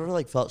 Have you ever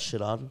like felt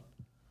shit on?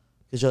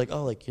 Because you're like,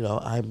 oh, like,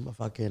 I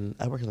work in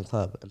the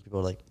club, and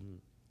people are like,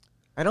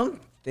 I don't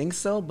think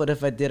so, but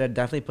if I did, I'd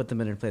definitely put them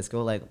in their place. Be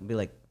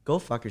like, go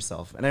fuck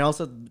yourself. And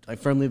I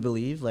firmly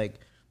believe like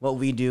what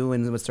we do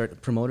and what certain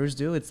promoters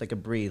do, it's like a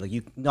breed. Like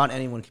not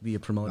anyone can be a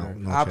promoter.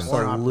 No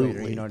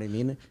absolutely. You know what I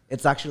mean?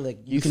 It's actually like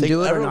you can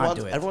do it or not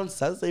do it. Everyone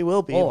says they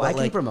will be. Oh, I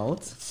can like,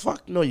 promote.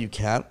 Fuck no, you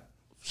can't.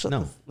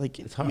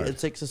 It's hard. It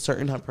takes a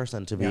certain type of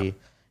person to be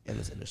in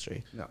this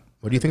industry. No.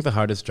 What do you think the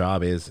hardest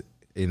job is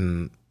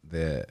in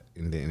the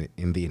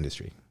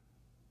industry?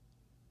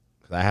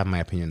 Because I have my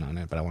opinion on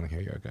it, but I want to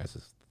hear your guys'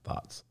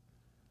 thoughts.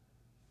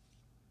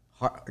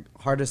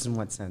 Hardest in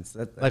what sense?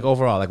 Like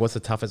overall, like what's the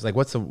toughest? Like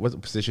what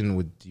position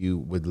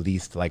would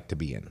least like to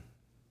be in?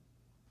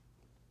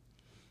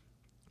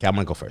 Okay, I'm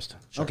gonna go first.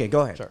 Sure. Okay,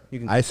 go ahead. Sure. You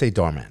can. I say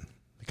doorman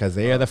because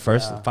they are the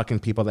first fucking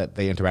people that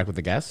they interact with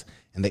the guests,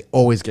 and they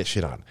always get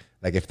shit on.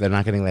 Like if they're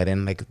not getting let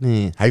in, like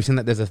have you seen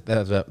that? There's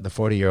the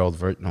 40-year-old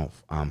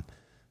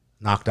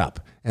Knocked Up,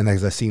 and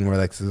there's a scene where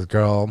like this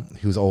girl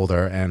who's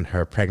older and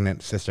her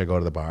pregnant sister go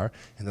to the bar,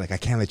 and they're like, I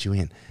can't let you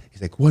in.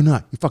 He's like, why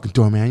not? You fucking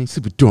doorman, you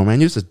stupid doorman,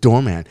 you're just a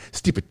doorman,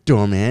 stupid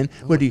doorman.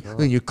 What do you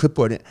in your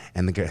clipboard?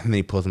 And then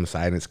he pulls him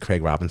aside, and it's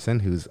Craig Robinson,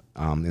 who's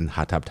in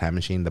Hot Tub Time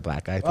Machine, the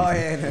black guy. Oh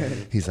yeah.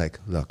 He's like,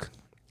 look,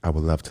 I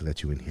would love to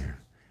let you in here,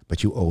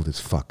 but you old as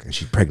fuck, and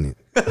she's pregnant.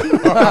 I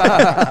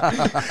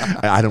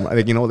don't,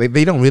 like,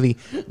 they don't really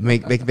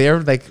make, like,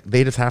 they're like,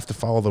 they just have to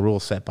follow the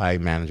rules set by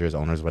managers,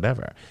 owners,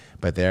 whatever.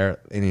 But they're,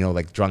 and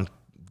like drunk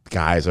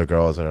guys or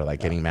girls that are like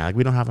getting mad, like,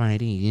 we don't have our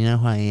ID. You know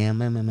who I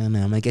am? I'm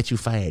gonna get you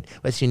fired.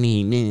 What's your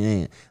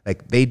need?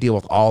 Like, they deal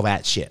with all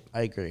that shit.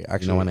 I agree.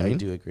 Actually, You know what I mean?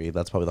 do agree.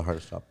 That's probably the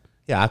hardest job.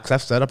 Yeah, because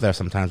I've stood up there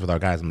sometimes with our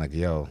guys. I'm like,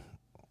 yo,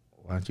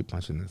 why aren't you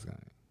punching this guy?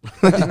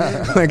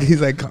 Like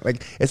he's like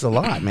it's a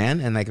lot,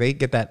 man, and like they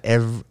get that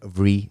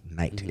every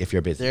night if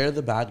you're busy. They're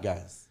the bad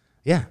guys.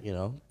 Yeah,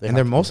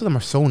 and most of them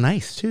are so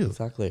nice too.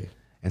 Exactly.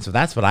 And so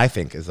that's what I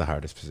think is the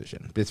hardest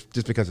position,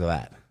 just because of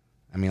that.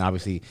 I mean,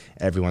 obviously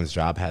everyone's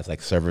job has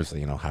like servers,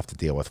 have to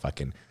deal with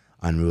fucking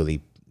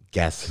unruly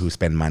guests who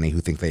spend money,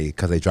 who think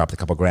because they dropped a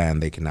couple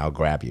grand, they can now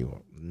grab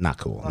you. not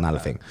cool, not a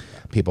thing.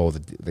 People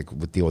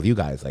would deal with you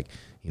guys like,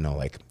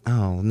 like,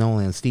 oh,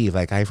 Nolan and Steve,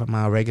 like I'm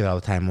regular all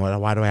the time.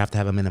 Why do I have to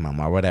have a minimum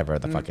or whatever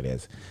the fuck it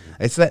is?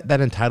 It's that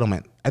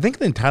entitlement. I think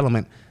the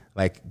entitlement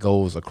like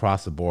goes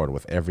across the board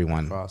with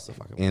everyone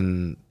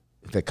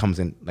that comes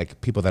in,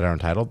 like people that are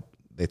entitled.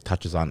 It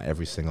touches on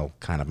every single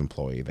kind of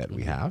employee that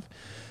we have.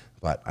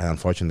 But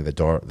unfortunately,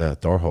 the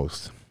door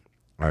hosts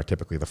are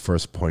typically the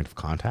first point of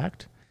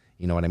contact.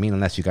 You know what I mean?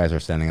 Unless you guys are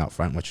standing out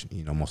front, which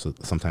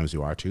sometimes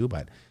you are too.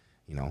 But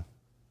I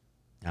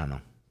don't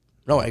know.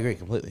 No, I agree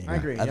completely. I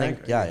agree.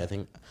 I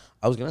think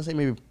I was gonna say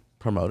maybe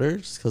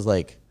promoters because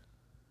like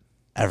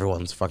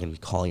everyone's fucking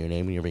calling your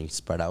name when you're being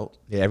spread out.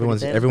 Yeah,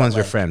 everyone's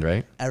your friend,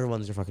 right?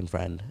 Everyone's your fucking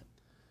friend.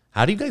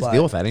 How do you guys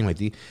deal with that anyway?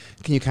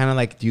 Can you kind of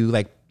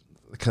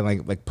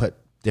like put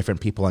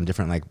different people on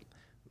different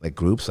like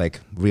groups,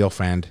 like real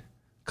friend,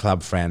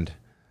 club friend,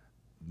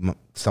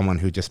 someone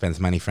who just spends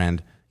money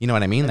friend? You know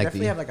what I mean? Like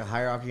definitely have like a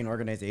hierarchy and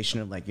organization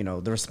of like,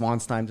 the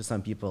response time to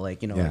some people,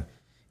 like,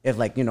 if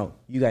like,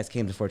 you guys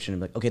came to Fortune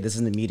and like, okay, this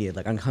is immediate,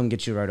 like I'm come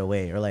get you right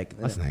away. Or like,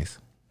 that's nice.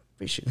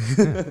 Appreciate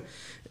it.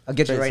 I'll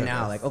get you right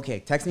now. Like, okay,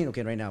 text me.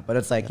 Okay, right now. But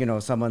it's like,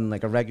 someone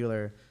like a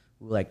regular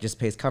who like just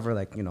pays cover,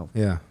 like,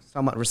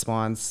 somewhat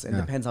response. And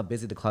depends how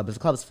busy the club is. If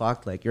the club's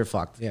fucked, like you're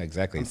fucked. Yeah,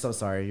 exactly. I'm so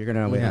sorry. You're going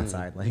to wait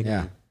outside. Like,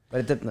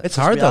 but it's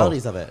hard though.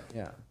 Realities of it.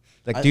 Yeah.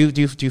 Like, do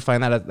you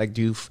find that like,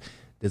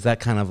 does that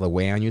kind of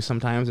weigh on you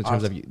sometimes in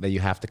terms of that you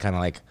have to kind of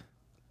like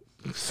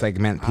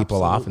segment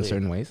people off in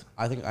certain ways?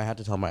 I think I had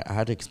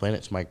to explain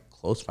it to my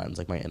close friends,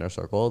 like my inner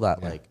circle,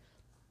 that like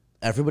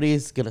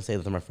everybody's gonna say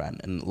that I'm a friend,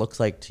 and it looks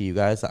like to you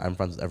guys that I'm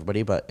friends with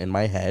everybody, but in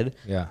my head,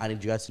 I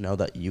need you guys to know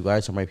that you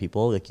guys are my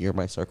people, like you're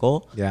my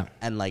circle,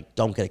 and like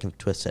don't get it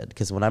twisted,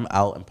 because when I'm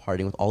out and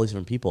partying with all these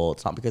different people,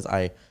 it's not because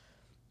I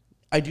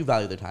do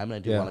value their time and I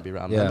do want to be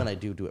around them, and I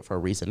do it for a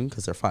reason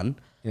because they're fun,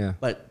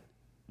 but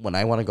when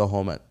I want to go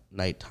home at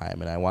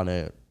nighttime and I want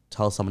to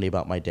tell somebody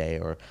about my day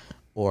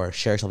or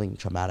share something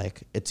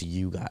traumatic, it's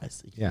you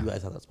guys. You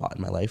guys have that spot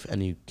in my life,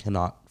 and you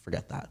cannot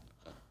forget that.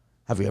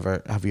 Have you ever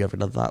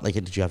done that? Like,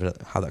 did you ever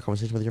have that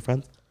conversation with your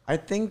friends? I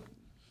think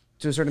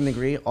to a certain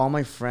degree, all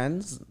my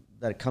friends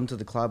that come to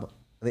the club,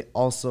 we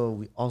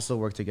also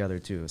work together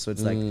too. So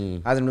it's like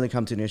hasn't really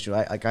come to an issue.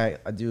 I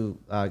do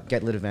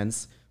get lit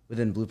events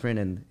within Blueprint,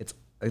 and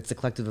it's a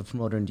collective of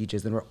promoter and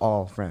DJs, and we're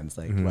all friends.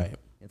 Like right.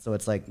 And so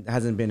it's like it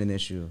hasn't been an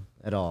issue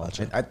at all.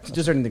 To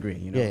a certain degree,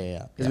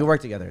 Yeah. Because we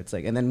work together. It's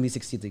like, and then we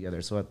succeed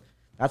together. So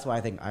that's why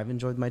I think I've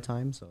enjoyed my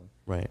time. So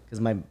right. Because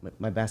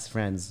my best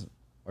friends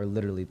are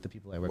literally the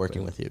people I work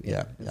working with you.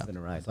 Yeah. It's been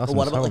a ride. Awesome. But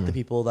what about like the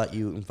people that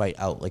you invite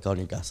out, like on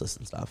your guest list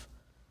and stuff?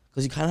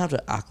 Because you kind of have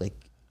to act like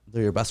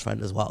they're your best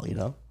friend as well.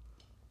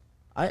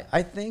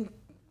 I think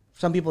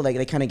some people like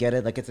they kind of get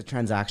it, like it's a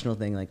transactional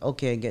thing. Like,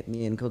 okay, get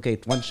me in. Okay,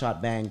 one shot,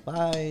 bang,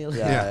 bye.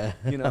 Yeah.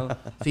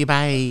 See you,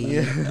 bye.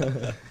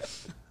 Yeah.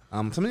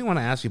 Something I want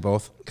to ask you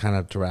both, kind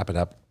of to wrap it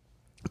up,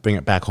 bring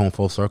it back home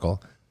full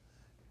circle.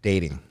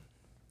 Dating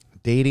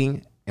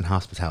and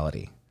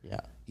hospitality. Yeah.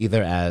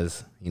 Either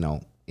as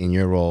in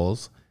your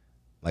roles,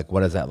 like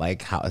what is that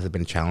like? How has it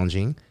been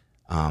challenging?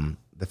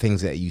 The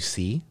things that you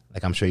see,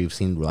 like I'm sure you've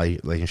seen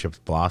relationships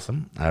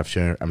blossom. I'm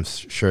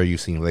sure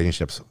you've seen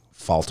relationships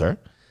falter.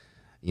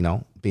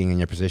 Being in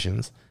your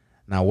positions.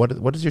 Now,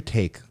 what is your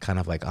take, kind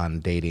of like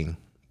on dating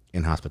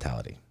in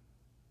hospitality,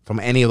 from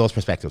any of those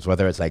perspectives?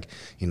 Whether it's like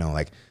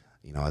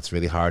it's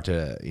really hard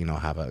to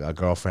have a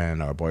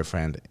girlfriend or a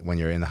boyfriend when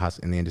you're in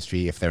the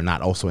industry if they're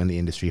not also in the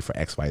industry for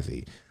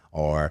XYZ,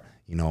 or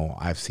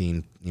I've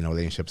seen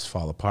relationships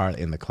fall apart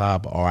in the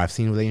club, or I've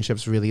seen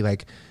relationships really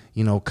like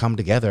come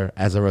together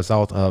as a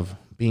result of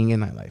being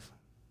in nightlife.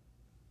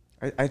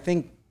 I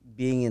think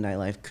being in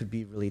nightlife could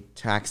be really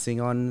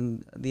taxing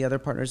on the other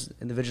partner's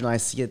individual. I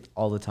see it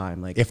all the time.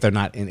 Like if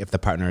the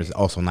partner is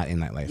also not in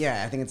nightlife.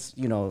 Yeah, I think it's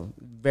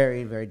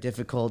very, very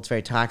difficult. It's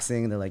very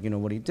taxing. They're like,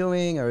 what are you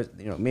doing? Or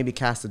maybe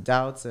cast of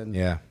doubts and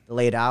the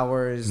late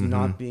hours,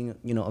 not being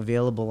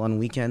available on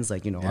weekends.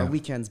 Like our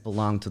weekends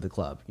belong to the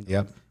club.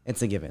 Yep,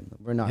 it's a given.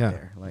 We're not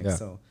there.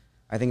 So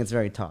I think it's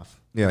very tough.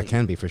 Yeah, it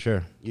can be for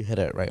sure. You hit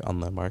it right on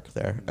the mark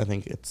there. I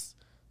think it's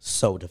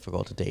so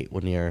difficult to date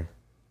when you're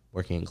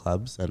working in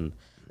clubs, and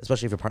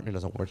especially if your partner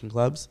doesn't work in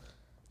clubs,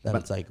 then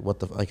it's like,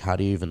 how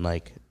do you even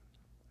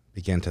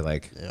begin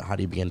to how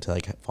do you begin to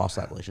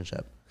foster that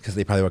relationship? Because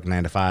they probably work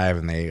 9 to 5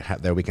 and they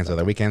have their weekends are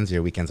their weekends.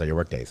 Your weekends are your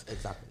work days.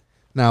 Exactly.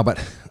 No, but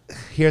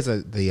here's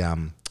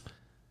the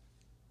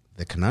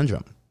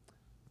conundrum.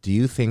 Do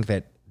you think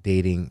that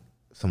dating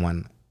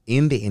someone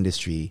in the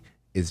industry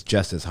is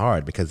just as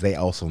hard because they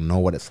also know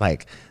what it's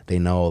like? They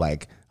know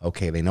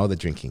they know the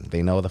drinking,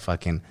 they know the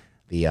fucking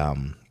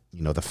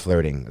the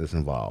flirting that's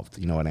involved.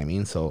 You know what I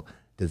mean? So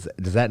does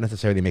that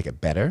necessarily make it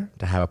better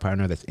to have a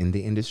partner that's in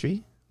the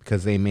industry,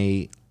 because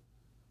they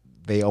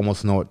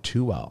almost know it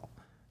too well,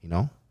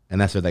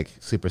 unless they're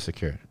super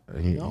secure?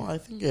 No, I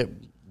think it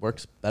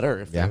works better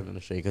if they're in the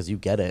industry, because you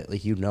get it.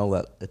 Like,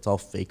 that it's all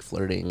fake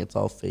flirting, it's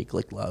all fake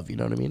love. You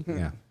know what I mean?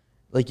 Yeah.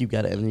 You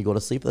get it, and then you go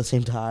to sleep at the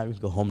same time, you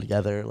go home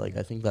together.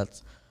 I think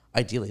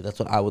ideally that's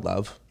what I would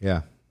love.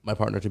 Yeah. my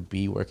partner to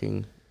be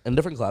working in a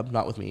different club,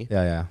 not with me.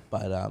 Yeah.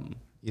 But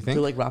you think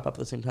to like wrap up at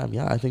the same time?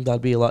 Yeah, I think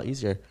that'd be a lot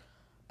easier.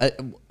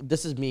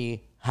 This is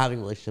me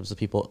having relationships with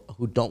people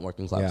who don't work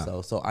in clubs,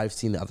 though. So I've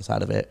seen the other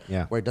side of it,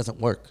 where it doesn't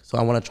work. So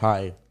I want to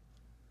try,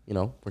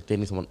 we're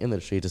dating someone in the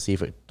industry to see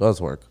if it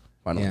does work.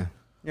 Finally.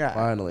 Yeah.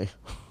 Finally.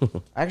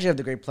 I actually have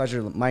the great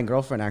pleasure. My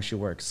girlfriend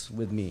actually works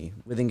with me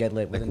within Get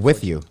Lit.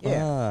 With you?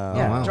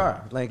 Yeah. Wow.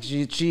 Jar. Like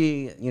she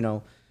she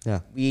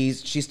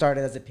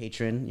started as a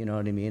patron, you know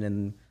what I mean?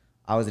 And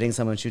I was dating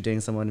someone, she was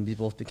dating someone, and we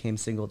both became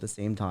single at the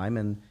same time.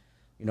 And,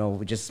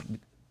 we just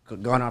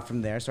gone off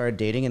from there, started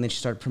dating, and then she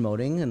started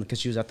promoting, and because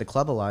she was at the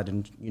club a lot.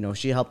 And,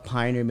 she helped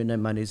pioneer Midnight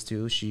Mondays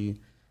too. She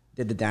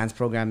did the dance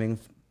programming,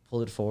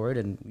 pulled it forward,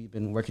 and we've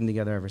been working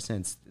together ever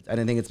since. I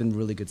think it's been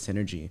really good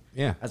synergy.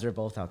 Yeah. As we're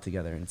both out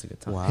together, and it's a good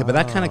time. Wow. Yeah, but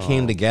that kind of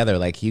came together.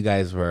 Like you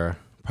guys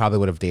probably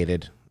would have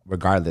dated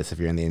regardless if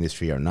you're in the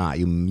industry or not.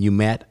 You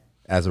met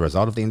as a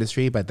result of the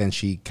industry, but then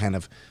she kind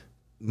of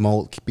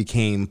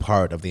became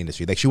part of the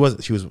industry. Like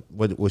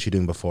what was she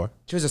doing before?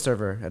 She was a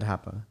server at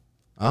Hapa.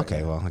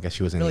 Okay, well, I guess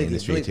she was in the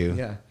industry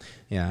too.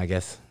 Yeah, I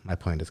guess my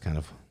point is kind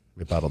of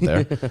rebutted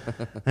there.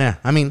 Yeah,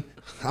 I mean,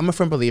 I'm a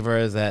firm believer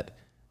is that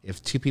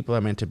if two people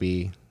are meant to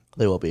be,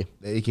 they will be.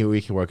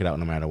 We can work it out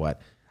no matter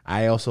what.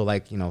 I also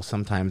like,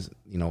 sometimes,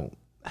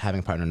 having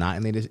a partner not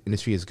in the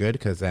industry is good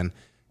because then,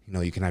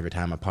 you can have your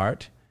time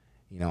apart.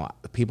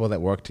 People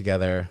that work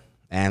together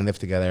and live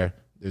together,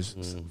 there's,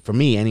 for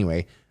me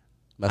anyway,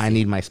 I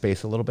need my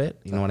space a little bit.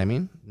 You know what I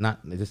mean?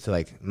 Not just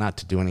to not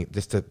to do any,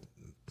 just to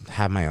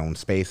have my own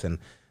space and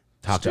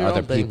talk to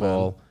other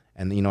people.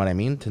 And you know what I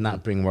mean? To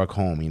not bring work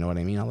home, you know what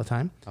I mean, all the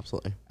time?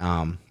 Absolutely.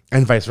 And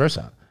vice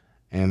versa.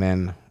 And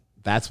then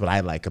that's what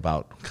I like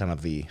about kind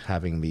of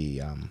having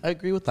the... I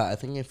agree with that. I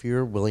think if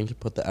you're willing to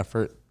put the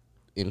effort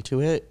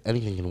into it,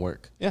 anything can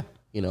work. Yeah.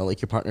 Your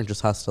partner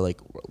just has to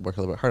work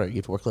a little bit harder. You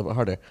have to work a little bit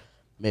harder.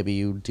 Maybe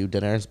you do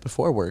dinners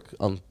before work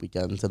on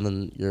weekends, and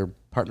then your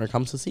partner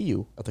comes to see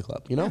you at the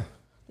club,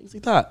 Things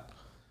like that.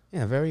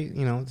 Yeah, very,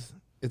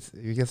 it's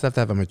you just have to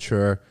have a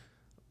mature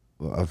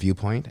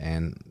viewpoint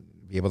and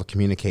be able to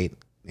communicate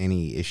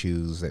any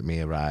issues that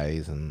may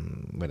arise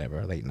and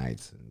whatever, late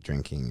nights and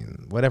drinking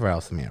and whatever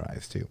else may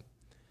arise too.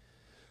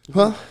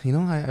 Well,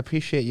 I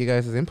appreciate you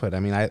guys' input. I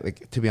mean,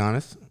 to be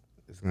honest,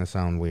 it's going to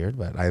sound weird,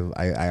 but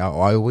I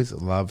always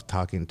love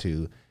talking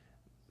to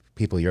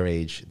people your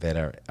age that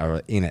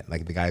are in it,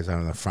 like the guys that are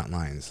on the front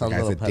lines. Sounds the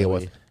guys that deal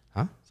with,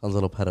 Sounds a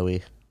little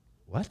pedo-y.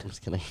 What? I'm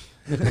just kidding.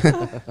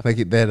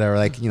 Like that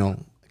are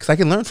because I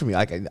can learn from you.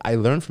 I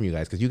learn from you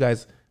guys because you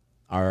guys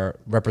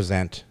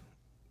represent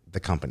the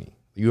company.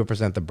 You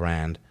represent the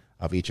brand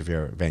of each of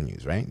your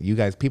venues, right? You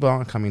guys, people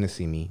aren't coming to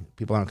see me.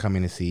 People aren't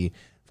coming to see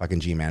fucking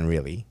G-Man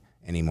really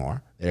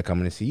anymore. They're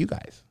coming to see you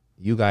guys.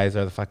 You guys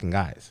are the fucking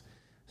guys.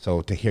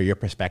 So to hear your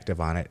perspective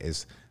on it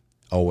is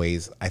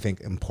always, I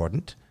think,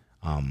 important.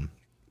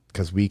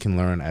 Because we can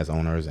learn as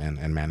owners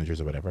and managers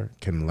or whatever,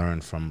 can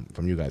learn from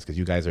you guys because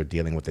you guys are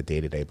dealing with the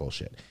day-to-day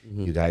bullshit.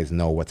 Mm-hmm. You guys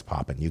know what's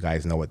popping. You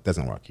guys know what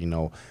doesn't work. You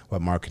know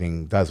what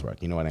marketing does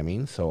work. You know what I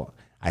mean? So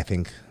I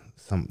think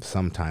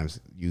sometimes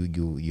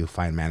you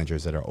find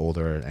managers that are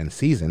older and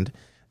seasoned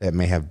that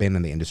may have been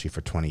in the industry for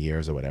 20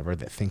 years or whatever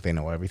that think they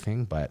know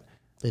everything, but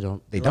they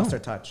don't. They lost their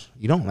touch.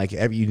 You don't.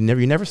 You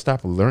never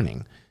stop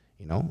learning.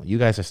 You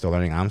guys are still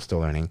learning. I'm still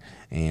learning.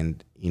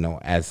 And,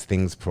 as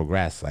things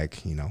progress,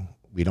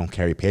 we don't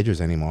carry pagers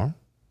anymore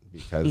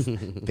because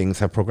things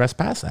have progressed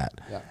past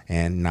that. Yeah.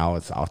 And now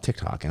it's all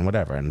TikTok and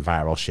whatever and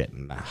viral shit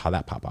and how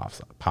that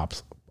pops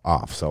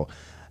off. So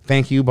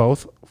thank you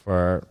both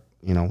for,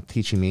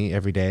 teaching me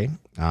every day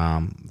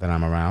that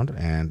I'm around.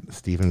 And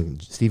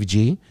Stevie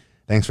G,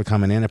 thanks for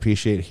coming in.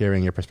 Appreciate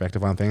hearing your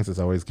perspective on things. It's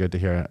always good to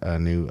hear a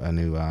new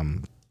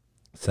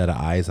set of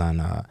eyes on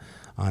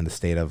the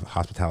state of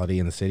hospitality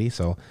in the city.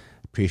 So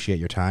appreciate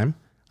your time.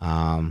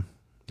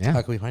 Yeah.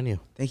 How can we find you?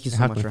 Thank you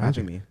so much for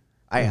having me.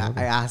 I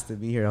asked to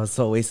be here. I was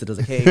so wasted. I was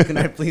like, hey, can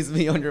I please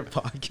be on your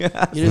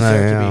podcast? You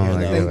deserve to be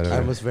here, though. I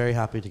was very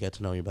happy to get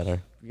to know you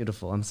better.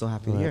 Beautiful. I'm so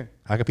happy to hear.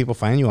 How can people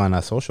find you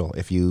on social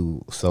if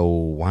you so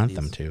want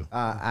them to?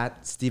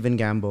 At Steven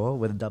Gamboa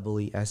with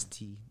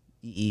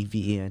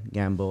ESTEEVEN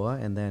Gamboa.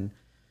 And then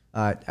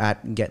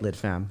at Get Lit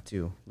Fam,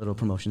 too. Little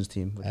promotions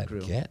team with the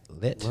crew. Get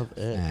Lit Fam.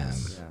 Yeah.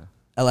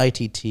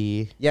 LITT.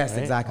 Yes,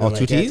 right? Exactly. Oh,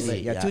 two T's?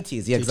 Yeah, two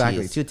T's. Yeah,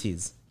 exactly. Two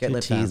T's. Get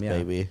Lit Fam,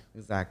 baby.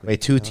 Exactly.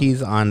 Wait, two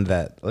T's on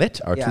the lit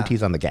or two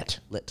T's on the get?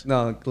 Lit.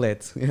 No,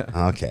 lit.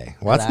 Yeah. Okay.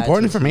 Well, that's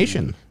important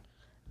information.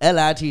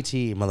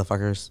 LITT,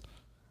 motherfuckers.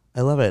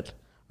 I love it.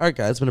 All right,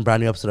 guys. It's been a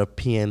brand new episode of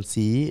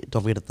PNC.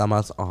 Don't forget to thumb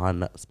us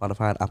on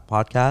Spotify and Apple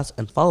Podcasts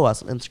and follow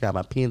us on Instagram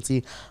at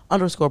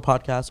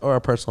PNC_podcast or our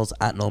personals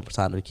at Nolan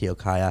Prasad and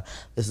Kiyokaya.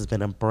 This has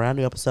been a brand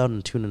new episode,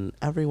 and tune in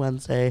every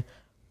Wednesday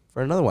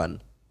for another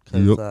one.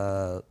 Yep.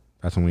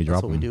 That's when we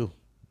drop them. That's what we do.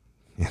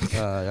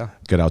 Yeah.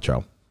 Good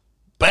outro.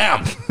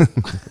 Bam!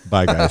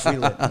 Bye, guys.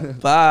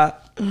 Bye.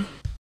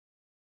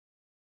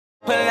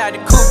 Pulling out the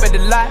coupe at the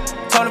lot.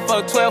 Told him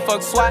fuck 12,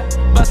 fuck SWAT.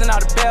 Busting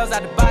all the bells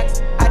out the box.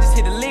 I just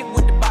hit a lick with